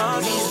that wine,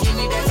 please give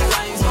me that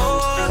wine,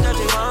 oh that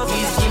wine,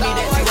 please give me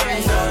that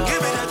wine, girl give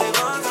me that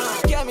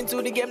wine. Came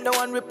into the game, no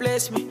one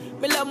replace me.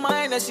 Me love my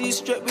Hennessy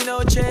straight, me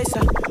no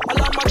chaser. All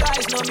of my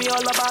guys know me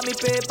all about me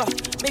paper.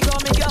 Me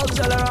got me girls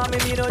all around me,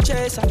 me no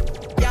chaser.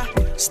 Yeah,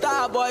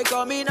 star boy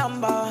call me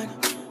number one.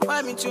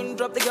 When me tune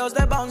drop, the girls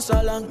they bounce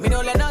along. Me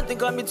no let nothing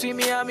come between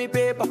me and me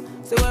paper.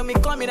 So when me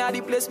come in at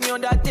the place, me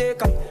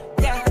undertaker.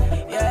 Yeah,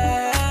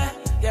 yeah,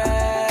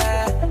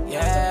 yeah,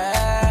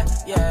 yeah,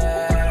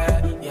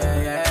 yeah,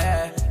 yeah,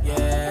 yeah,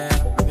 yeah.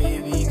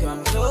 Baby,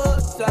 come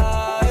closer.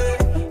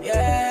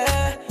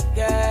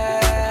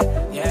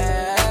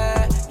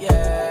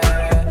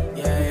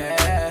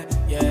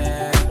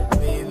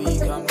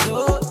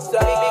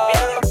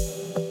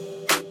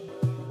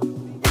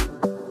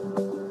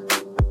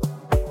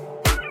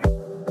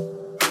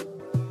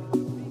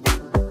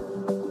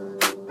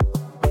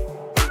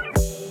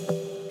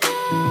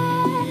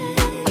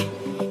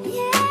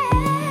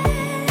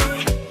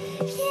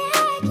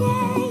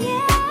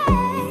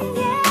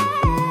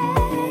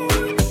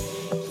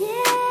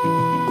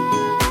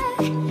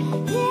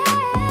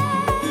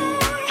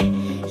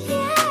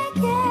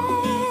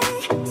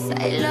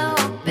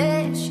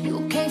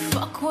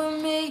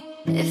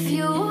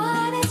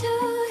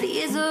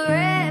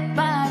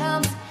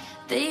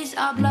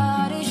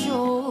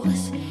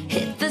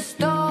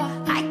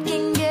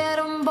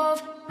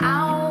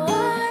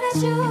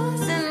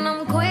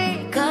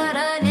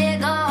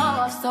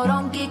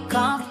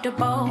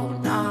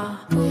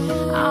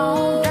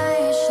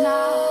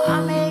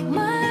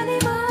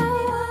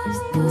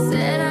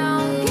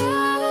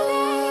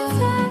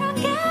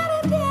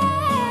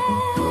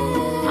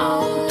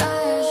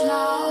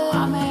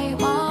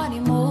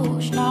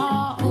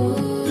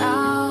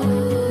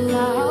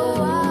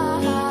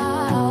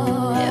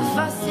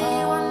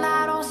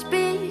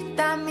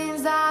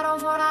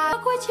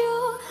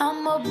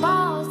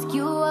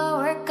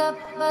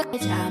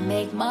 I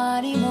make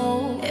money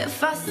move.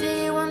 If I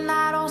see you when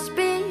I don't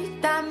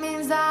speak, that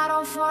means I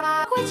don't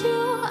fuck with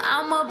you.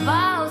 I'm a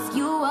boss,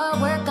 you a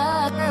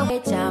worker,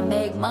 bitch. I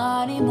make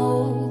money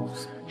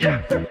moves.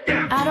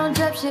 I don't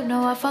drop shit,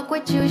 no, I fuck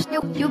with you.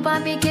 You buy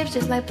me gifts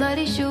just like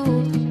bloody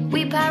shoes.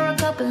 We power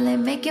couple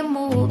and making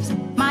moves.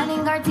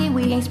 Minding our team,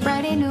 we ain't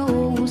spreading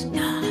news.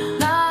 No,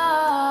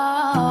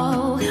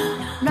 no,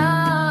 no.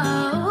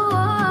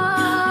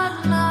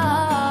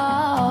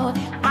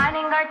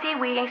 Minding our team,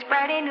 we ain't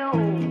spreading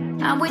news.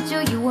 I'm with you,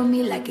 you and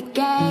me like a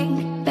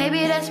gang.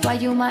 Baby, that's why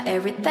you my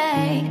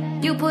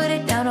everything. You put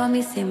it down on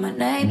me, say my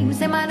name,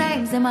 say my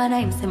name, say my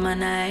name, say my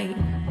name.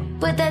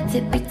 Put that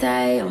tippy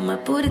tie on my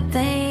booty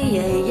thing,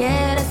 yeah,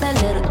 yeah, that's a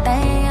little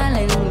thing, a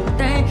little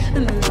thing, a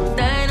little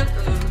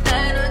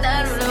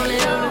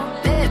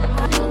thing.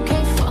 You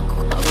can't fuck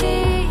with me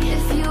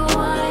if you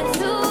wanted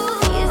to.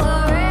 These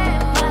are red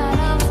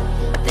bottoms,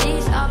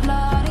 these are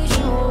bloody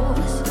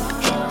shoes.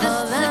 Hit the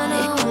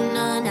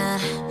Havana,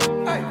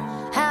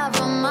 half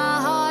of my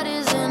heart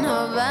is in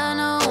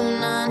Havana,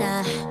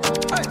 na.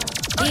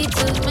 He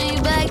took me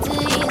back to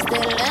East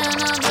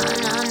Atlanta,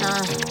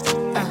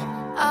 na.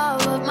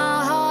 All of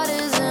my heart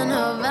is in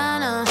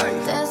Havana.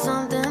 There's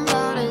something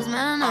about his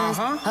manners,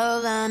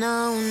 Havana,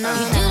 na.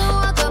 He didn't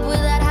walk up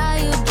with that, how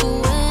you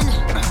doing?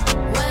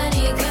 When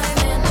he came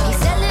in, he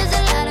said there's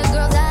a lot of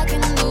girls I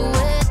can do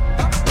it,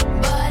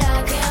 but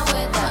I can't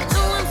with that.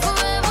 Doing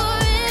forever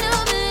in a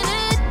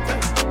minute.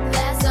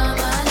 That's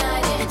summer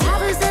night. And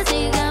Papa says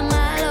he got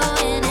Milo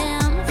in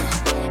him.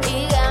 He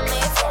got me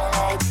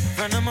feeling.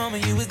 From the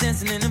moment you was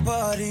dancing in the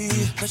party,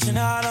 pushing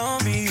out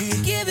on me,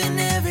 giving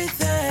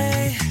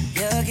everything.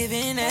 You're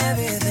giving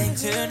everything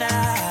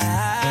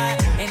tonight.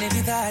 And if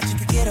you thought you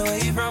could get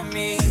away from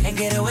me and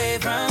get away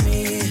from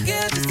me,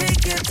 girl, just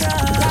take your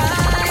time.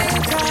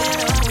 Girl,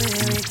 get away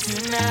with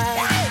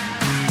tonight.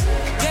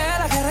 Girl,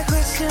 I got a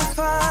question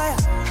for you.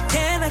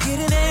 Can I get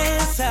an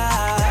answer?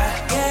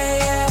 Yeah,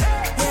 yeah,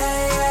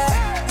 yeah, yeah,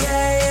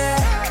 yeah,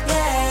 yeah,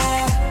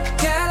 yeah.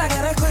 Girl, I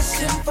got a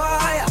question for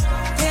you.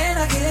 Can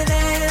I get an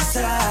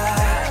answer?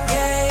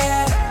 Yeah,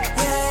 yeah,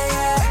 yeah,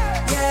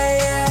 yeah,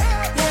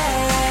 yeah,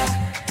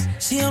 yeah.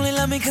 She only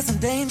love me 'cause I'm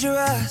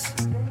dangerous.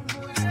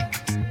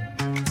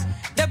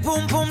 That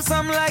boom boom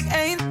sound like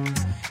ain't.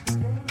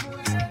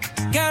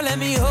 Girl, let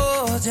me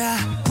hold ya.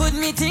 Put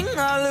me ting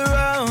all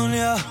around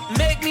ya.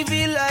 Make me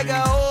feel like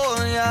I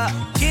own ya.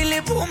 Kill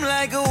it boom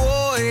like a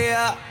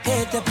warrior.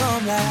 Hit the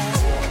boom like.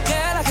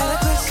 Girl, I got a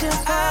question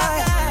for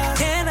ya.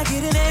 Can I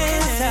get an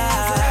answer?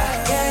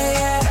 Yeah,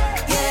 yeah,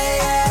 yeah,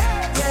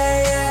 yeah,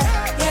 yeah,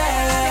 yeah,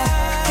 yeah.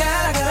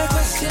 Girl, I got a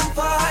question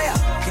for ya.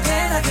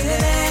 Can I get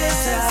an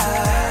answer?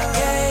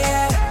 Yeah,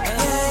 yeah,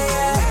 yeah,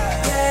 yeah,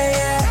 yeah,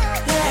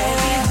 yeah. Let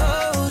me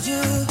hold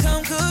you.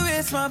 Come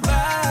caress my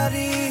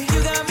body. You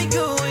got me good.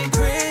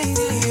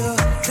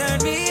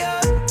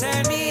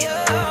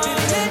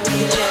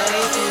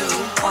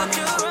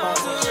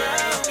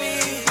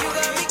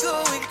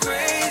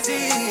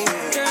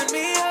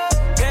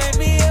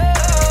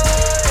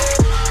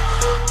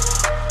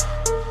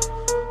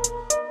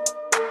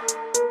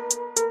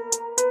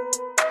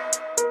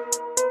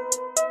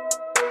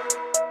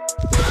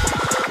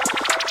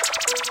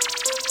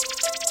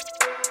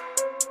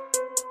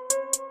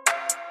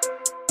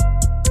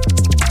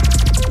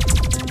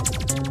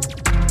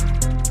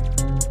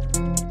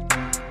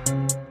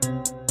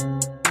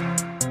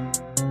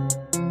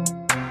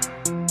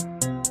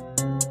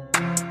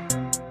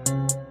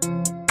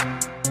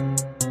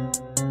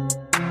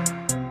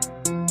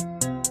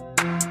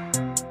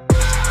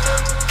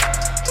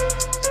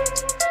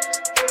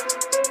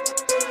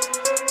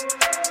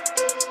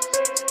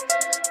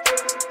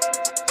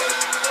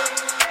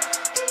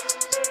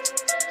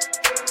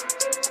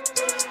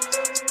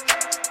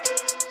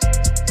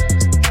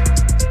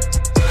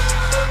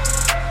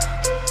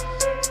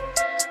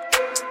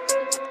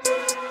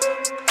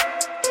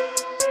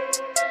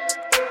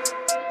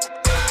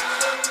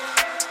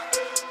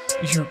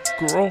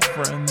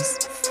 girlfriend's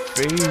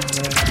favorite.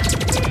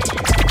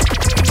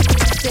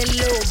 Say,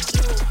 Lil,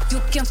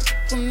 you can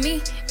f with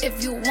me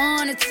if you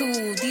wanted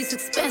to. These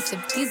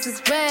expensive, these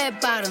is red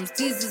bottoms,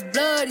 these is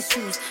bloody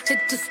shoes. Hit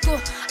the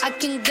store, I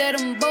can get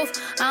them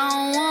both. I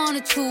don't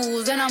wanna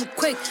choose, and I'm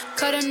quick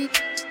cutting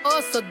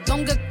off, so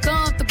don't get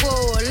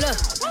comfortable. Look,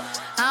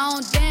 I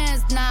don't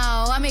dance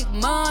now, I make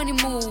money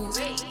move.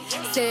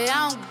 Say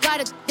I don't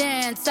gotta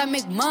dance, I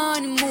make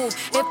money move.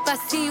 If I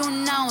see you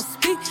now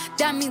speak,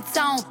 that means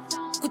I don't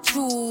with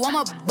you. I'm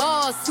a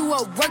boss, you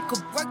a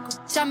worker.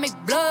 I make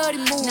bloody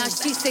moves. Now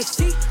she say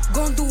she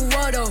gon' do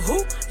what or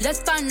who? Let's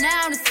find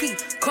out and see.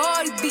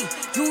 Cardi B,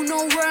 you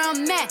know where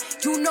I'm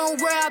at, you know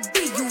where I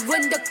be. You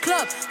in the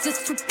club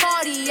just to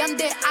party. I'm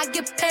there, I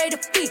get paid a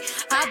fee.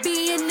 I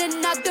be in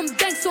and out them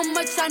banks so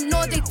much, I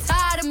know they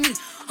tired of me.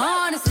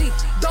 Honestly,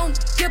 don't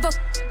give a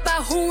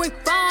about who in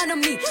front of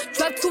me.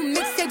 Drop 2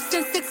 mixtapes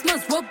in 6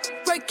 months. We're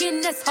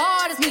breaking as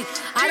hard as me.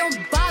 I don't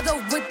bother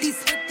with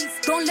these.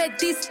 Don't let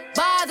these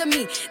bother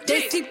me.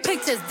 They see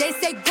pictures, they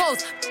say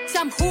ghosts.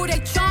 I'm who they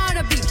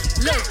tryna be.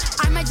 Look,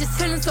 I might just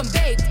chill in some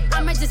babe.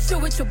 I might just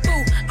chill with your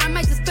boo. I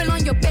might just spill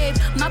on your babe.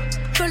 My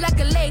feel like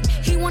a lake.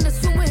 He wanna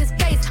swim with his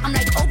face. I'm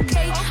like,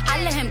 okay.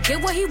 I let him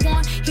get what he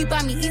want. He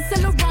buy me East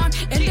Saint Laurent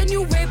and the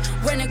new whip.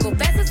 When it go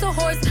fast as a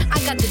horse, I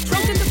got the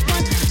trunk in the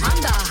front.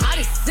 I'm the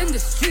hottest in the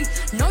street.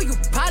 Know you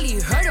probably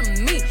heard of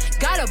me.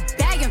 Got a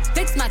bag and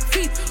fix my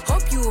teeth.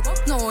 Hope you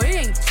know it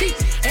ain't cheap.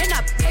 And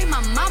I pay my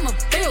mama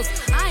bills.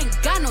 I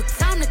ain't got no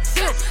time to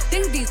chill.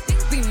 Think these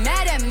be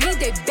mad at me.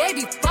 They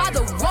baby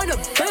father wanna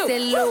build. Say,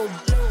 Lil,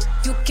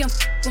 you can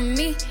f with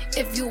me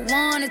if you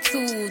wanted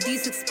to.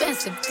 These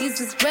expensive, these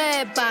is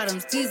red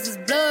bottoms, these is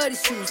bloody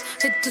shoes.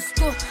 Hit the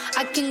store,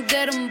 I can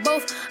get them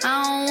both.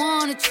 I don't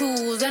wanna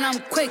choose, and I'm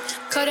quick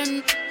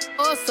cutting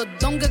off, so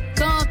don't get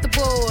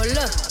comfortable.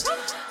 Look,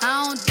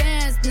 I don't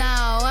dance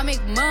now, I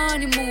make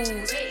money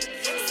move.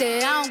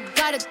 Say I don't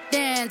gotta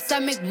dance, I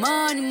make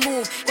money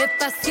move. If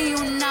I see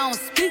you now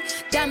speak,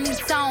 that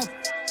means I don't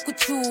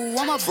with you.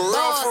 I'm a for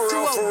boss,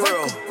 real, for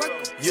real.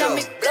 Yeah. I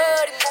make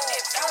bloody moves.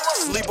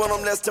 Sleep on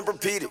them, that's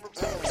Tempur-Pedic.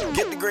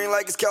 Get the green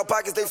like it's cow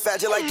pockets, they fat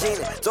just like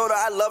Keenan. Told her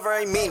I love her,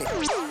 ain't mean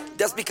it.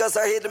 That's because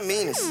I hit the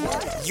meanest.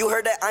 You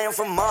heard that I am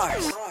from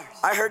Mars.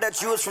 I heard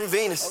that you was from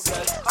Venus.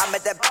 I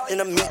met that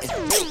in a meeting.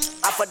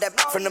 I fucked that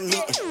from the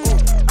meeting.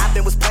 I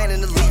was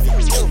planning to leave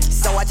it,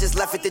 so I just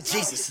left it to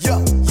Jesus.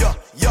 Yo.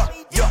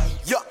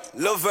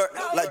 Lil' Vert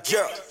like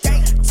Gerald.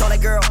 Told that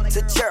girl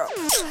to Gerald.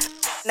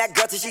 That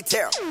girl till she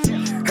tear up.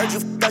 Heard you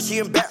thought she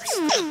embarrassed.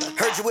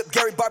 Heard you whip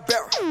Gary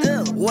Barbera.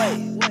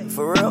 Wait,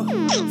 for real?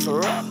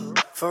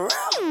 For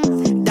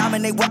real?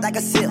 Diamond they wet like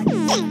a seal.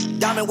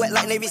 Diamond wet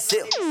like Navy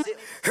SEAL.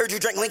 Heard you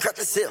drank lean, crack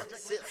the seal.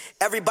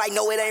 Everybody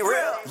know it ain't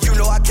real. You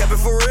know I kept it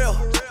for real.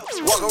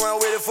 Walk around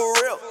with it for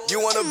real. You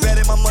wanna bet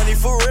it my money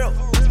for real?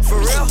 For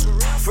real?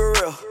 For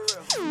real.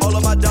 All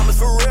of my diamonds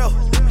for real.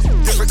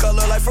 Different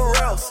color like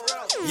Pharrell's.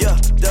 Yeah,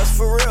 that's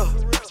for real.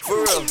 For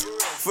real.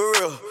 For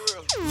real.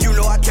 You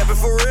know I kept it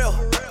for real.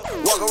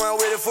 Walk around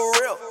with it for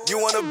real. You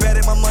wanna bet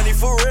it my money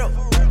for real?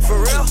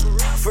 For real?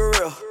 For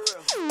real.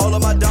 All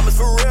of my diamonds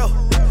for real.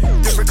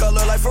 Different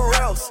color like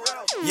Pharrell's.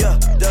 Yeah,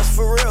 that's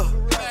for real.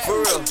 For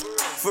real.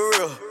 For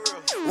real.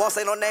 Won't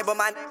say no name, but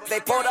my they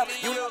pulled up.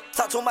 You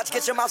talk too much,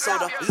 get your mouth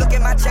soda. Look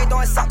at my chain,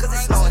 throwing sock cause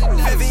it's snowing.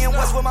 Vivian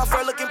West with my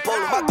fur looking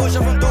polo. My bush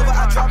from Dover,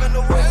 I drive in the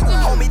road.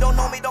 Homie, don't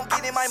know me, don't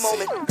get in my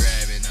moment.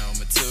 Grabbing on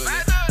my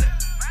toolie.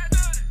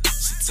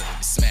 She told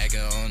me smack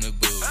her on the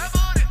booty.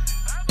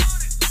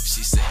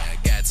 She said I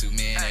got too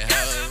many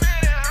hoes.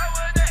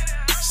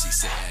 She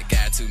said I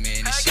got too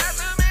many shows.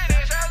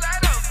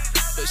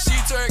 But she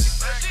twerking.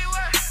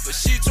 But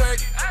she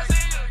twerking.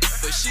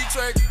 But she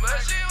twerking.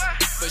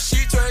 But she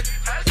twerking.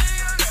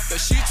 But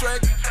she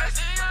twerking.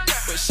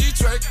 But she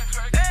twerking.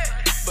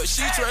 But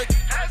she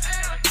twerking.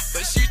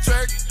 But she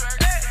twerking.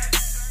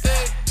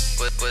 Hey.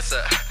 What's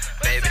up,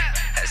 baby?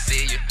 I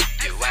see you.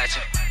 You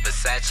watching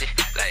Versace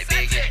like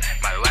Biggie.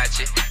 My watch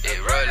it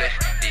rollin'.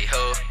 The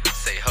hoe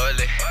say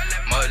holy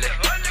moly.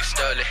 You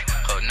stole it.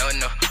 Oh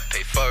no,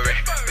 pay for it.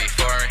 We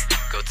foreign,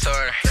 go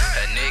touring.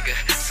 A nigga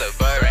so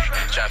boring.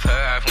 Drop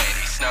her off when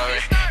he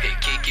snoring. Hit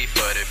Kiki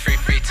for the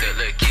free till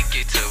look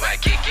Kiki to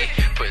Waikiki.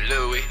 Put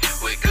Louis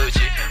with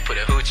Gucci. Put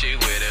a hoochie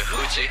with a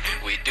hoochie.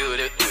 We do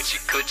the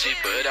hoochie coochie,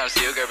 but I'm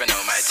still grabbing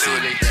on my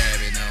toolie.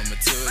 Grabbing on my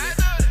toolie.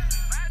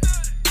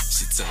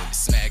 She told me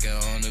smack her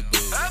on the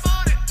booty.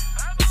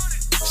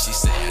 She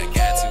said I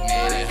got too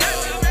many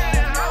hoes.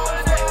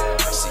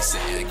 She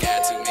said I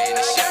got too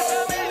many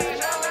shows.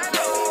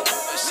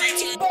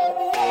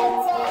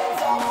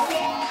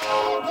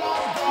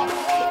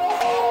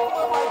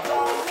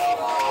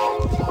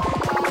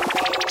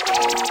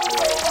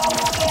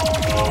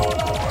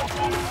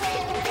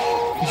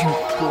 Your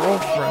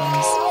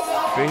girlfriend's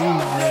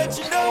favorite.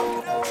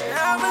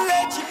 I'ma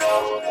let you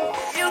know.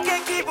 You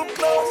can keep them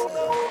close.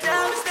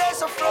 Diamonds, they're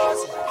so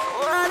frozen.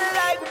 Running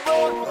like a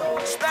boat.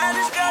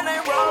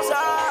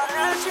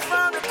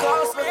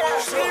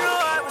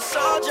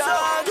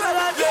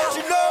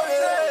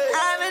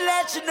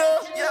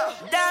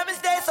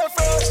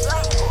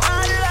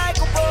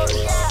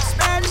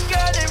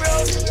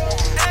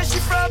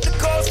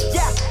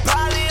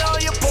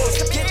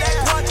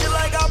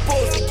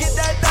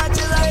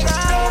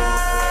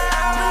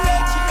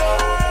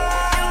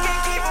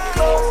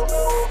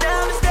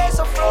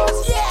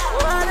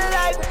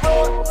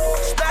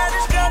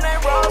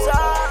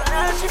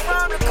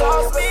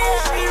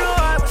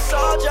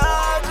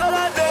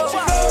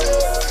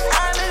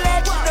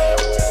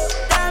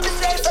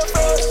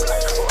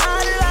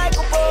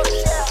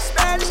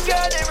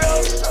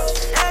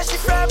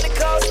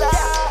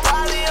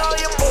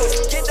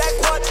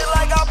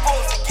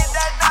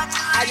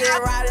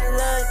 ride in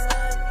London.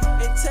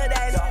 Into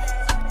that,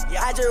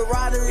 I just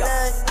ride in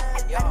London.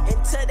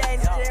 Into that,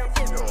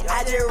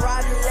 I just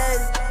ride in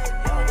London.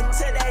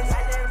 Into that,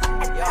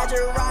 I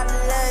just ride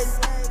in London.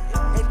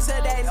 Into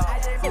that, I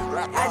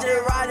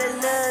just ride in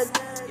London.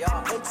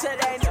 Into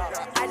that,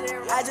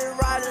 I just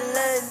ride in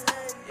London.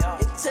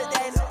 Into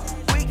that,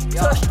 we can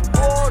touch the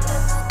border.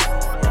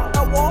 I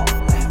walk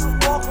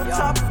on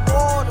top of the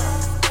water.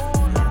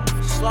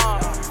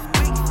 Slime,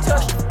 we can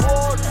touch the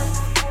border.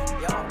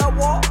 I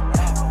walk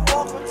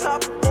on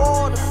top of the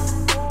water.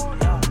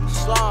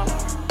 Slime,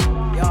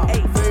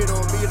 hey, fade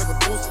on me like a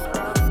booster.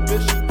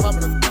 Bitch, she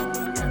poppin' a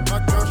my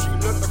girl, she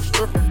look like a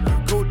stripper.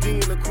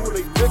 Codeine and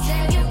Kool-Aid, bitch.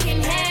 Said you can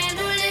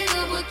handle it,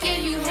 but can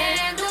you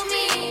handle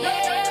me?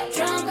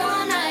 Drunk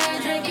all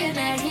night, drinking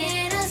that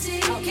Hennessy.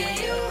 Can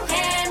you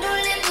handle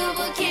it,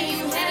 but can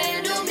you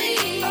handle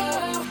me?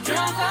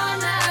 Drunk all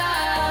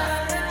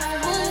night.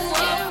 Ooh,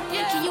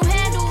 yeah. Can you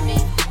handle me?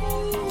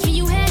 Can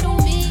you handle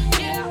me?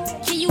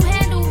 Can you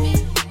handle me?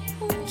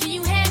 Can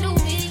you handle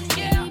me?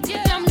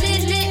 I'm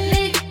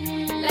lit,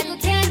 like a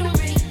candle.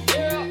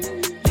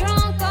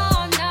 Drunk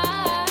all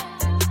night.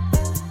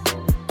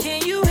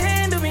 Can you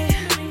handle me?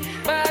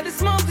 By the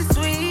smoke is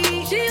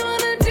sweet. She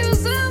wanna do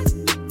some.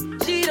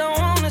 She don't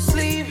wanna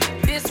sleep.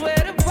 This where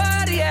the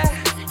party at.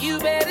 You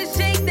better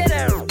shake that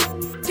out.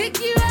 Kick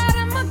you out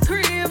of my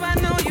crib. I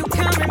know you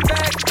coming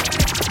back.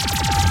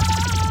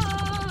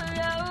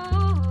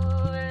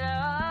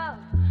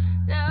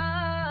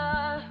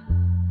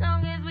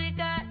 Long as we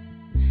got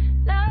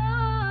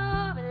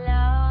love.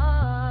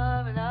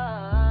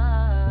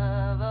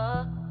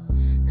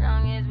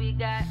 Long as we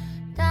got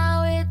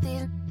down with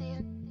these.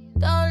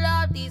 Don't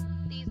love these.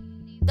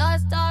 Don't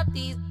stop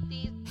these.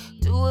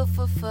 Do it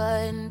for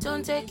fun.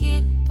 Don't take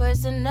it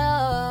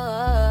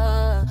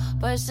personal.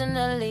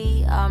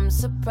 Personally, I'm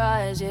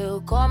surprised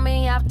you call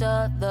me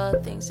after the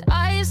things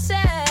I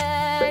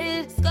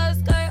said.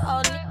 Skirt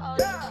on it.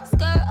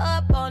 Skirt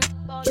up on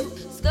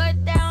it.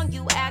 Skirt down,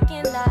 you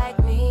acting like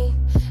me.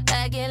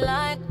 Acting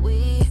like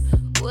we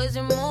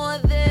wasn't more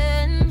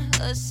than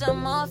a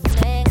summer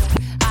fling.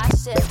 I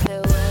said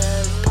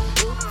farewell,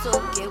 you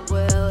took it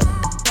well.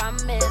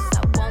 Promise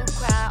I won't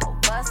cry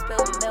over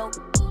spilled milk.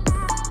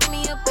 Give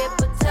me a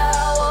paper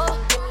towel,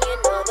 give me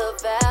another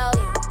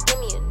value. Give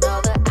me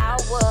another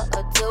hour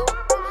or two.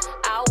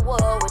 Hour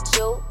with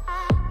you.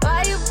 Why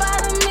you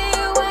bother me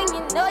when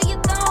you know you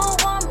don't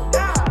want me?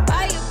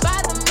 Why you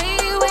bother me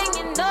when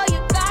you know you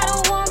got a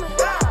woman?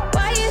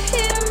 Why you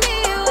hit me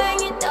when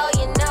you know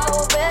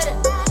better?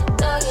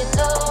 Know you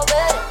know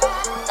better.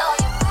 Know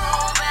you know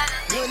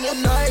better. When the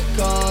night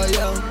call,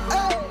 yeah,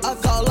 I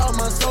call all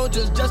my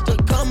soldiers just to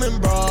come and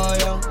brawl,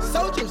 yeah.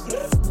 Soldiers.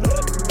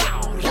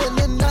 When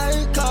the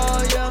night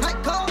call, yeah,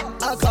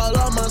 I call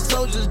all my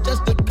soldiers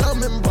just to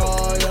come and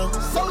brawl, yeah.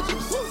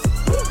 Soldiers.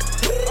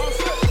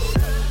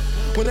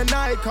 When the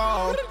night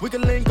call, we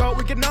can link up,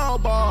 we can all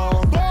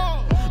ball.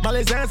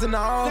 Molly's dancing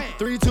all.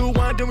 3, 2,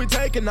 1, then we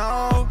taking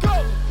off.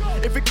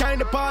 If it came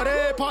to party,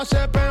 pour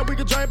champagne, we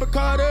can drink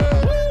Bacardi.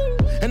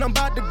 And I'm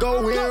about to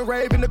go in,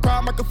 rave in the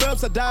crowd, Michael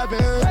Phelps, I dive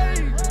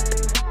in.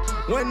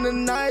 When the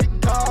night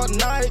call,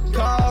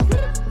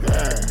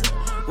 yeah.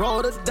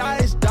 Roll the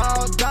dice,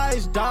 dog.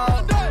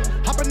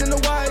 Hopping in the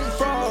white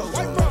frog,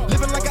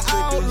 living like an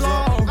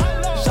outlaw.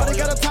 Shawty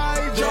got a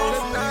tight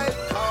jaw.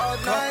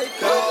 Night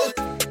call.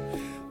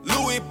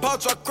 Louis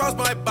pouch across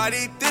my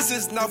body. This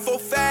is not for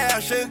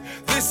fashion.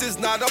 This is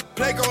not a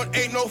playground.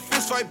 Ain't no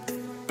fist fight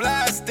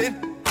blasting.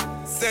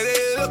 Say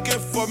they looking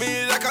for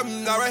me like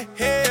I'm not right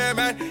here,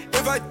 man.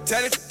 If I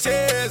tell it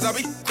tears, I'll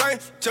be crying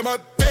to my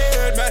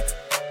bed, man.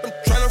 I'm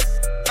tryna.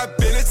 I've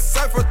been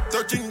inside for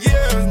 13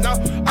 years now.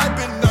 I've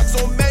been on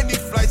so many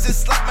flights,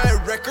 it's like my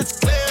record's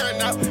clear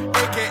now.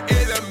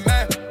 AKA the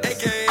man,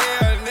 AKA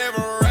I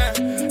never ran.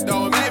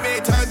 Don't make me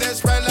turn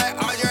this red light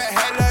on your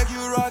head like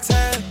you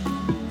Roxanne.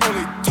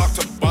 Only talk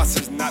to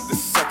bosses, not the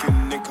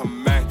second in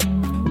command.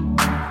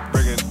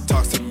 Bringing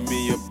talks to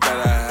me, you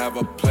better have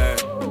a plan.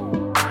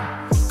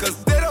 Cause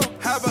they don't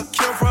have a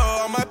cure for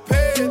all my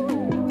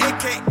pain.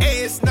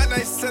 AKA it's not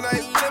nice and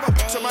I live up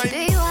to my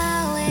Baby,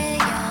 while we're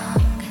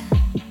young,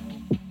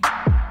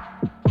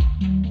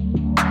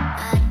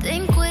 I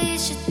think we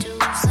should do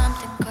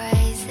something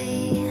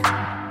crazy.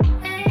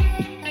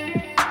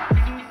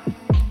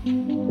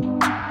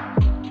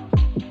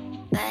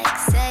 Like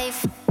say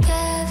fuck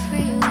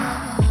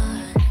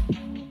everyone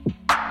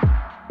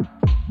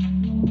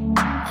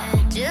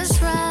and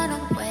just run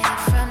away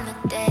from the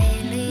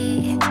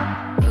daily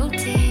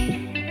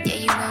routine. Yeah,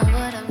 you know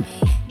what I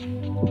mean.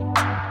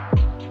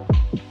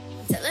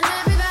 Telling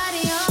everybody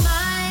you're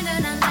mine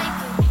and I like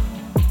it.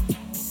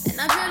 And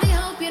I really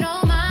hope you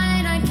don't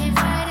mind, I can't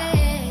fight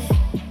it.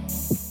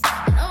 I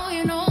know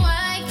you know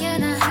why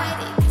can I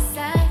hide it? Cause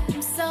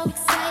I'm so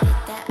excited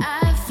that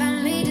I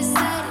finally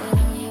decided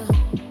on you.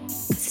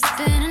 Cause it's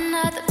been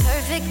another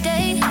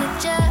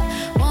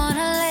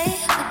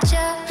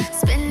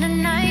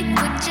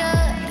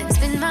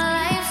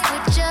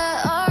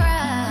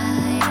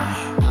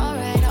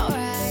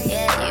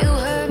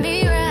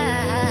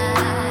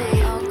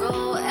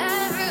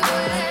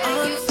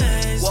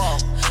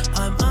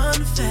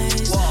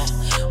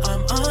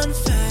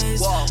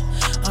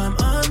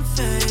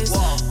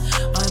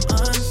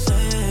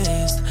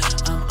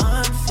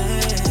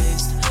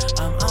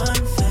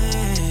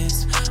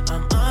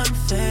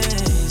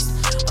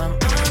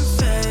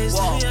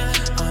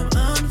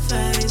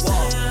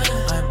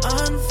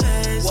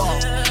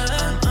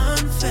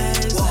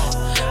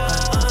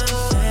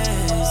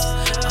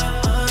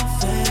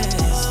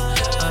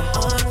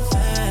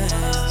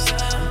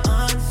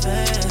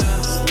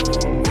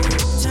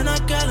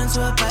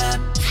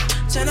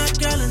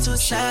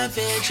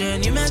savage,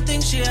 and you might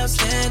think she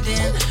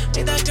outstanding.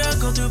 Make that girl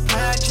go through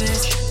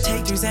practice.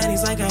 Take 3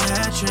 Xannies like a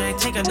hat trick.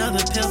 Take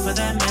another pill for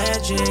that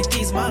magic.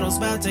 These models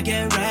about to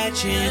get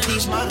ratchet.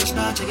 These models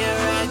about to get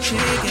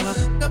ratchet. Give a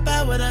fuck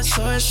about what a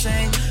source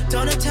say.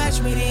 Don't attach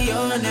me to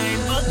your name.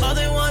 All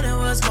they wanted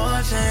was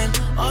more fame.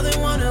 All they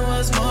wanted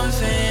was more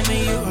fame.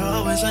 And you were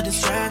always a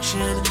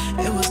distraction.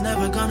 It was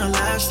never gonna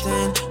last,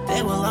 and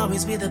they will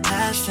always be the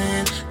past,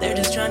 and they're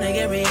just trying to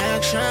get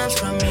reactions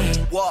from me.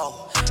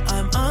 Whoa.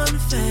 I'm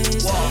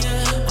unfazed.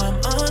 Yeah. I'm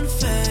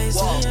unfazed.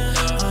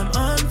 Yeah. I'm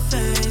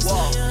unfazed. Yeah.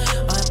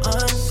 I'm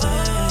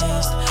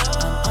unfazed.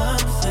 I'm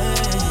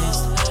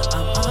unfazed.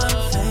 I'm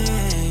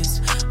unfazed.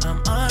 I'm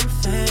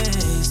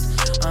unfazed.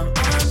 I'm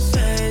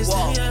unfazed.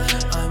 Yeah.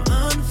 I'm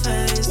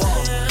unfazed.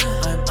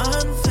 Yeah. I'm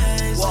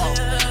unfazed. Yeah.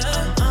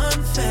 I'm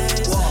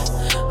unfazed. I'm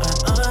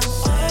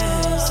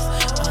unfazed.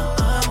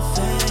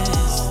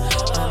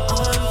 I'm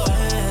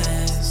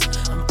unfazed.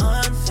 I'm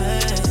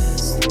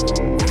unfazed.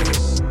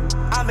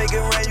 I make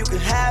it rain, you can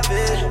have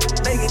it.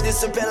 Make it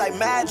disappear like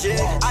magic.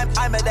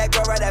 I met that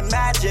girl right at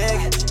Magic.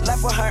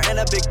 Left with her in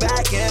a big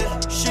back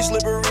end. She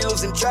slippery,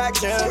 losing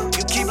traction.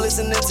 You keep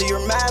listening to your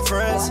mad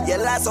friends. Yeah,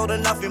 last old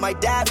enough, be my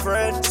dad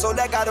friend. So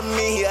that gotta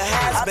mean he a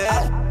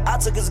has-been. I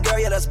took his girl,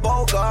 yeah, that's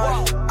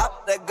Bogart. I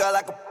put that girl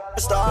like a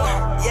star.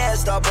 Yeah,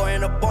 star boy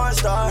and a porn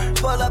star.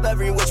 Pull up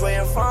every which way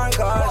in foreign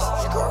cars.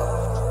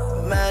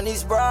 Man,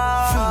 these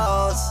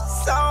bros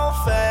so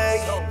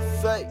fake.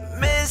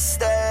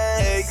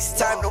 Mistakes,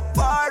 time to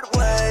part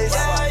ways.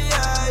 Yeah.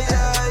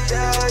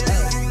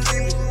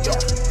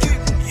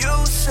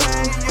 You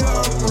say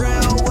you're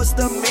real, what's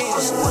the meaning?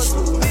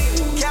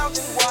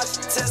 Counting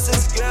Washington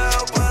since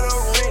girl, but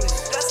arena.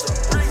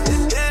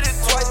 Hit it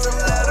twice to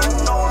let her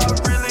know I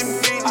really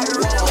mean it.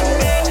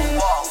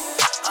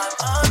 I'm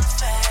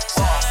unfazed.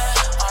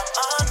 I'm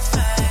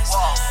unfazed.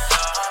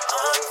 I'm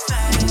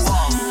unfazed.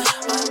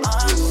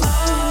 I'm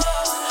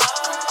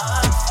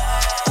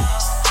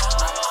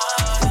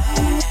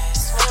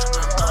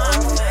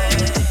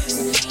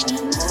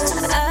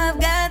I've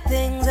got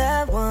things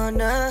I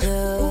wanna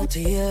do to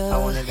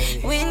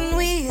you when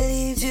we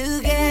leave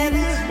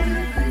together.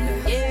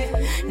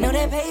 Know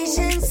that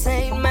patience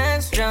ain't my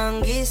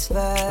strongest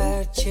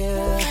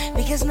virtue,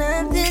 because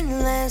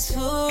nothing lasts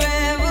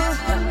forever.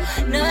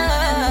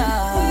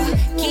 No,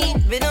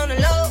 keep it on the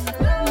low,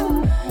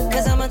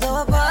 cause I'ma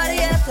throw a party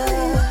after.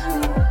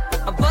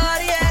 A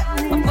party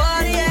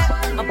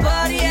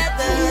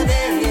after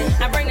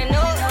this. I bring the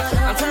note,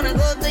 I'm tryna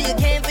go till you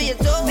can't feel your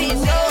toe.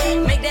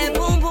 Make that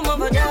boom boom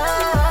of a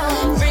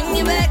dog, bring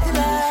you back to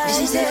life.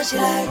 She said she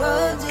like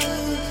roses.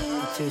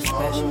 Too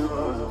special.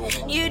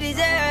 You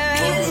deserve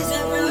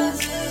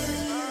roses,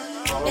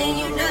 and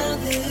you know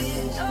this.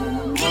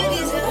 You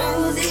deserve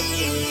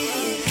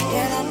roses.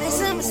 Girl, I made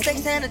some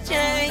mistakes and I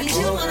changed.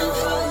 You wanna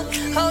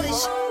hold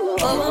this shit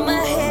over my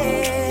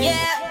head?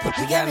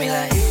 Yeah, you got me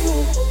like.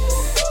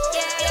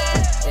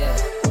 Yeah.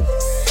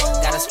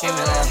 Gotta scream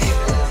it loud.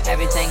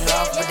 Everything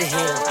off with the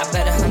hill. I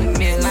bet 100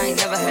 million. I ain't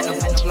never had no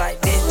friends like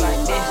this.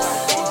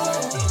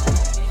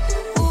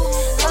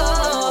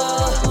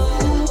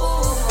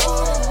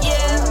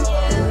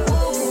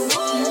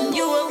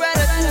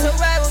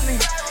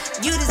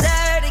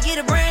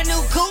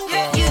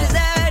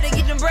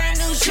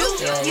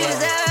 You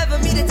deserve for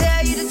me to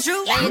tell you the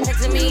truth. Now you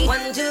texting me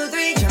 1, 2,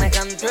 3, tryna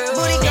come through.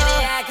 Booty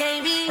call, I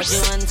can't be what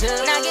you want to.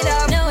 Knock it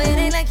off. No, it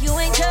ain't like you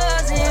ain't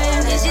chosen.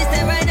 It's just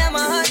that right now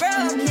my heart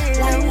broken.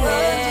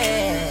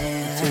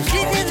 Yeah. This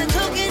is a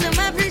token of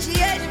my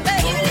appreciation,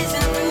 baby. You need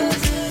some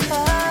roses.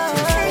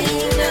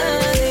 You know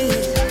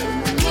this.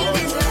 You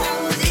need some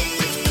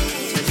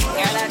roses.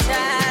 Girl, I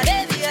tried,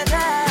 baby, I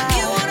tried.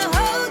 You wanna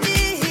hold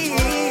this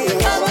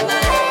over my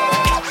head?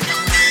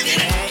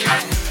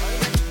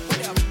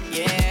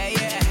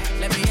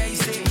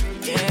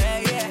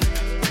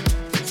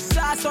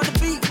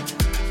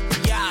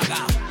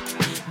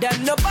 Them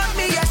no bought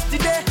me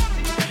yesterday.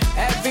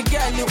 Every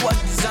girl you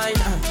want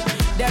designer.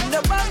 Them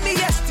no bought me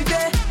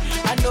yesterday.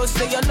 I know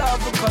say your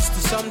love will cost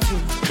you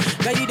something.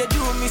 Girl, you they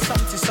do me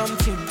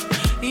something.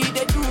 You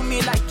they do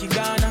me like you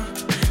gonna.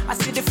 I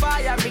see the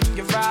fire in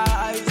your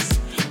eyes,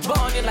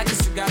 burning like a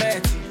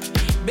cigarette.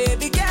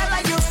 Baby girl,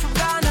 are you from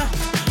Ghana?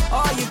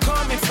 Or you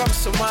coming from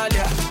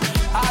Somalia?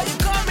 Are you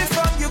coming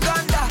from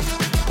Uganda?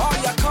 Or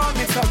you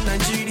coming from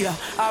Nigeria?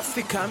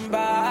 African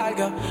bag,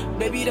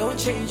 baby, don't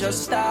change your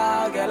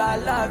style, girl. I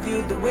love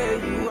you the way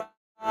you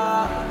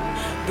are,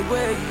 the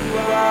way you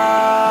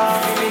are.